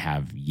 I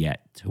have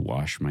yet to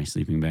wash my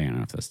sleeping bag. I don't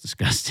know if that's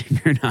disgusting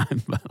or not,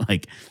 but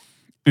like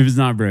if it's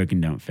not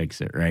broken, don't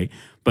fix it, right?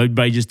 But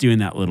by just doing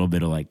that little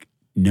bit of like,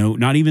 no,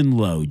 not even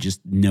low,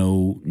 just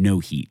no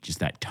heat, just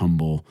that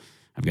tumble.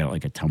 I've got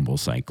like a tumble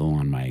cycle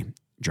on my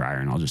dryer,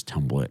 and I'll just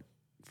tumble it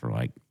for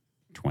like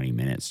 20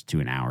 minutes to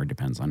an hour,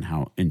 depends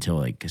on until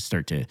I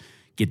start to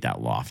get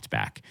that loft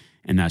back.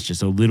 And that's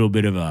just a little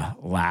bit of a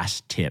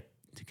last tip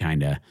to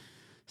kind of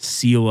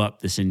seal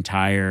up this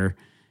entire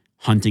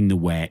hunting the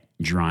wet,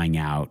 drying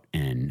out,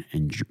 and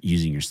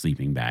using your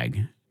sleeping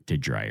bag to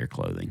dry your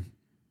clothing.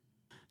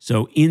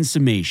 So in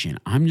summation,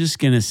 I'm just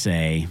going to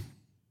say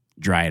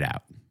dry it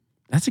out.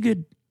 That's,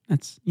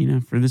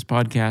 for this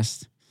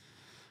podcast,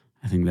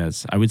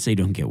 I would say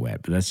don't get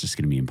wet, but that's just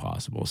going to be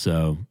impossible.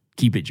 So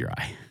keep it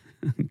dry.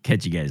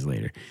 Catch you guys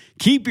later.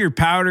 Keep your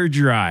powder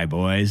dry,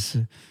 boys.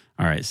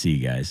 All right, see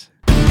you guys.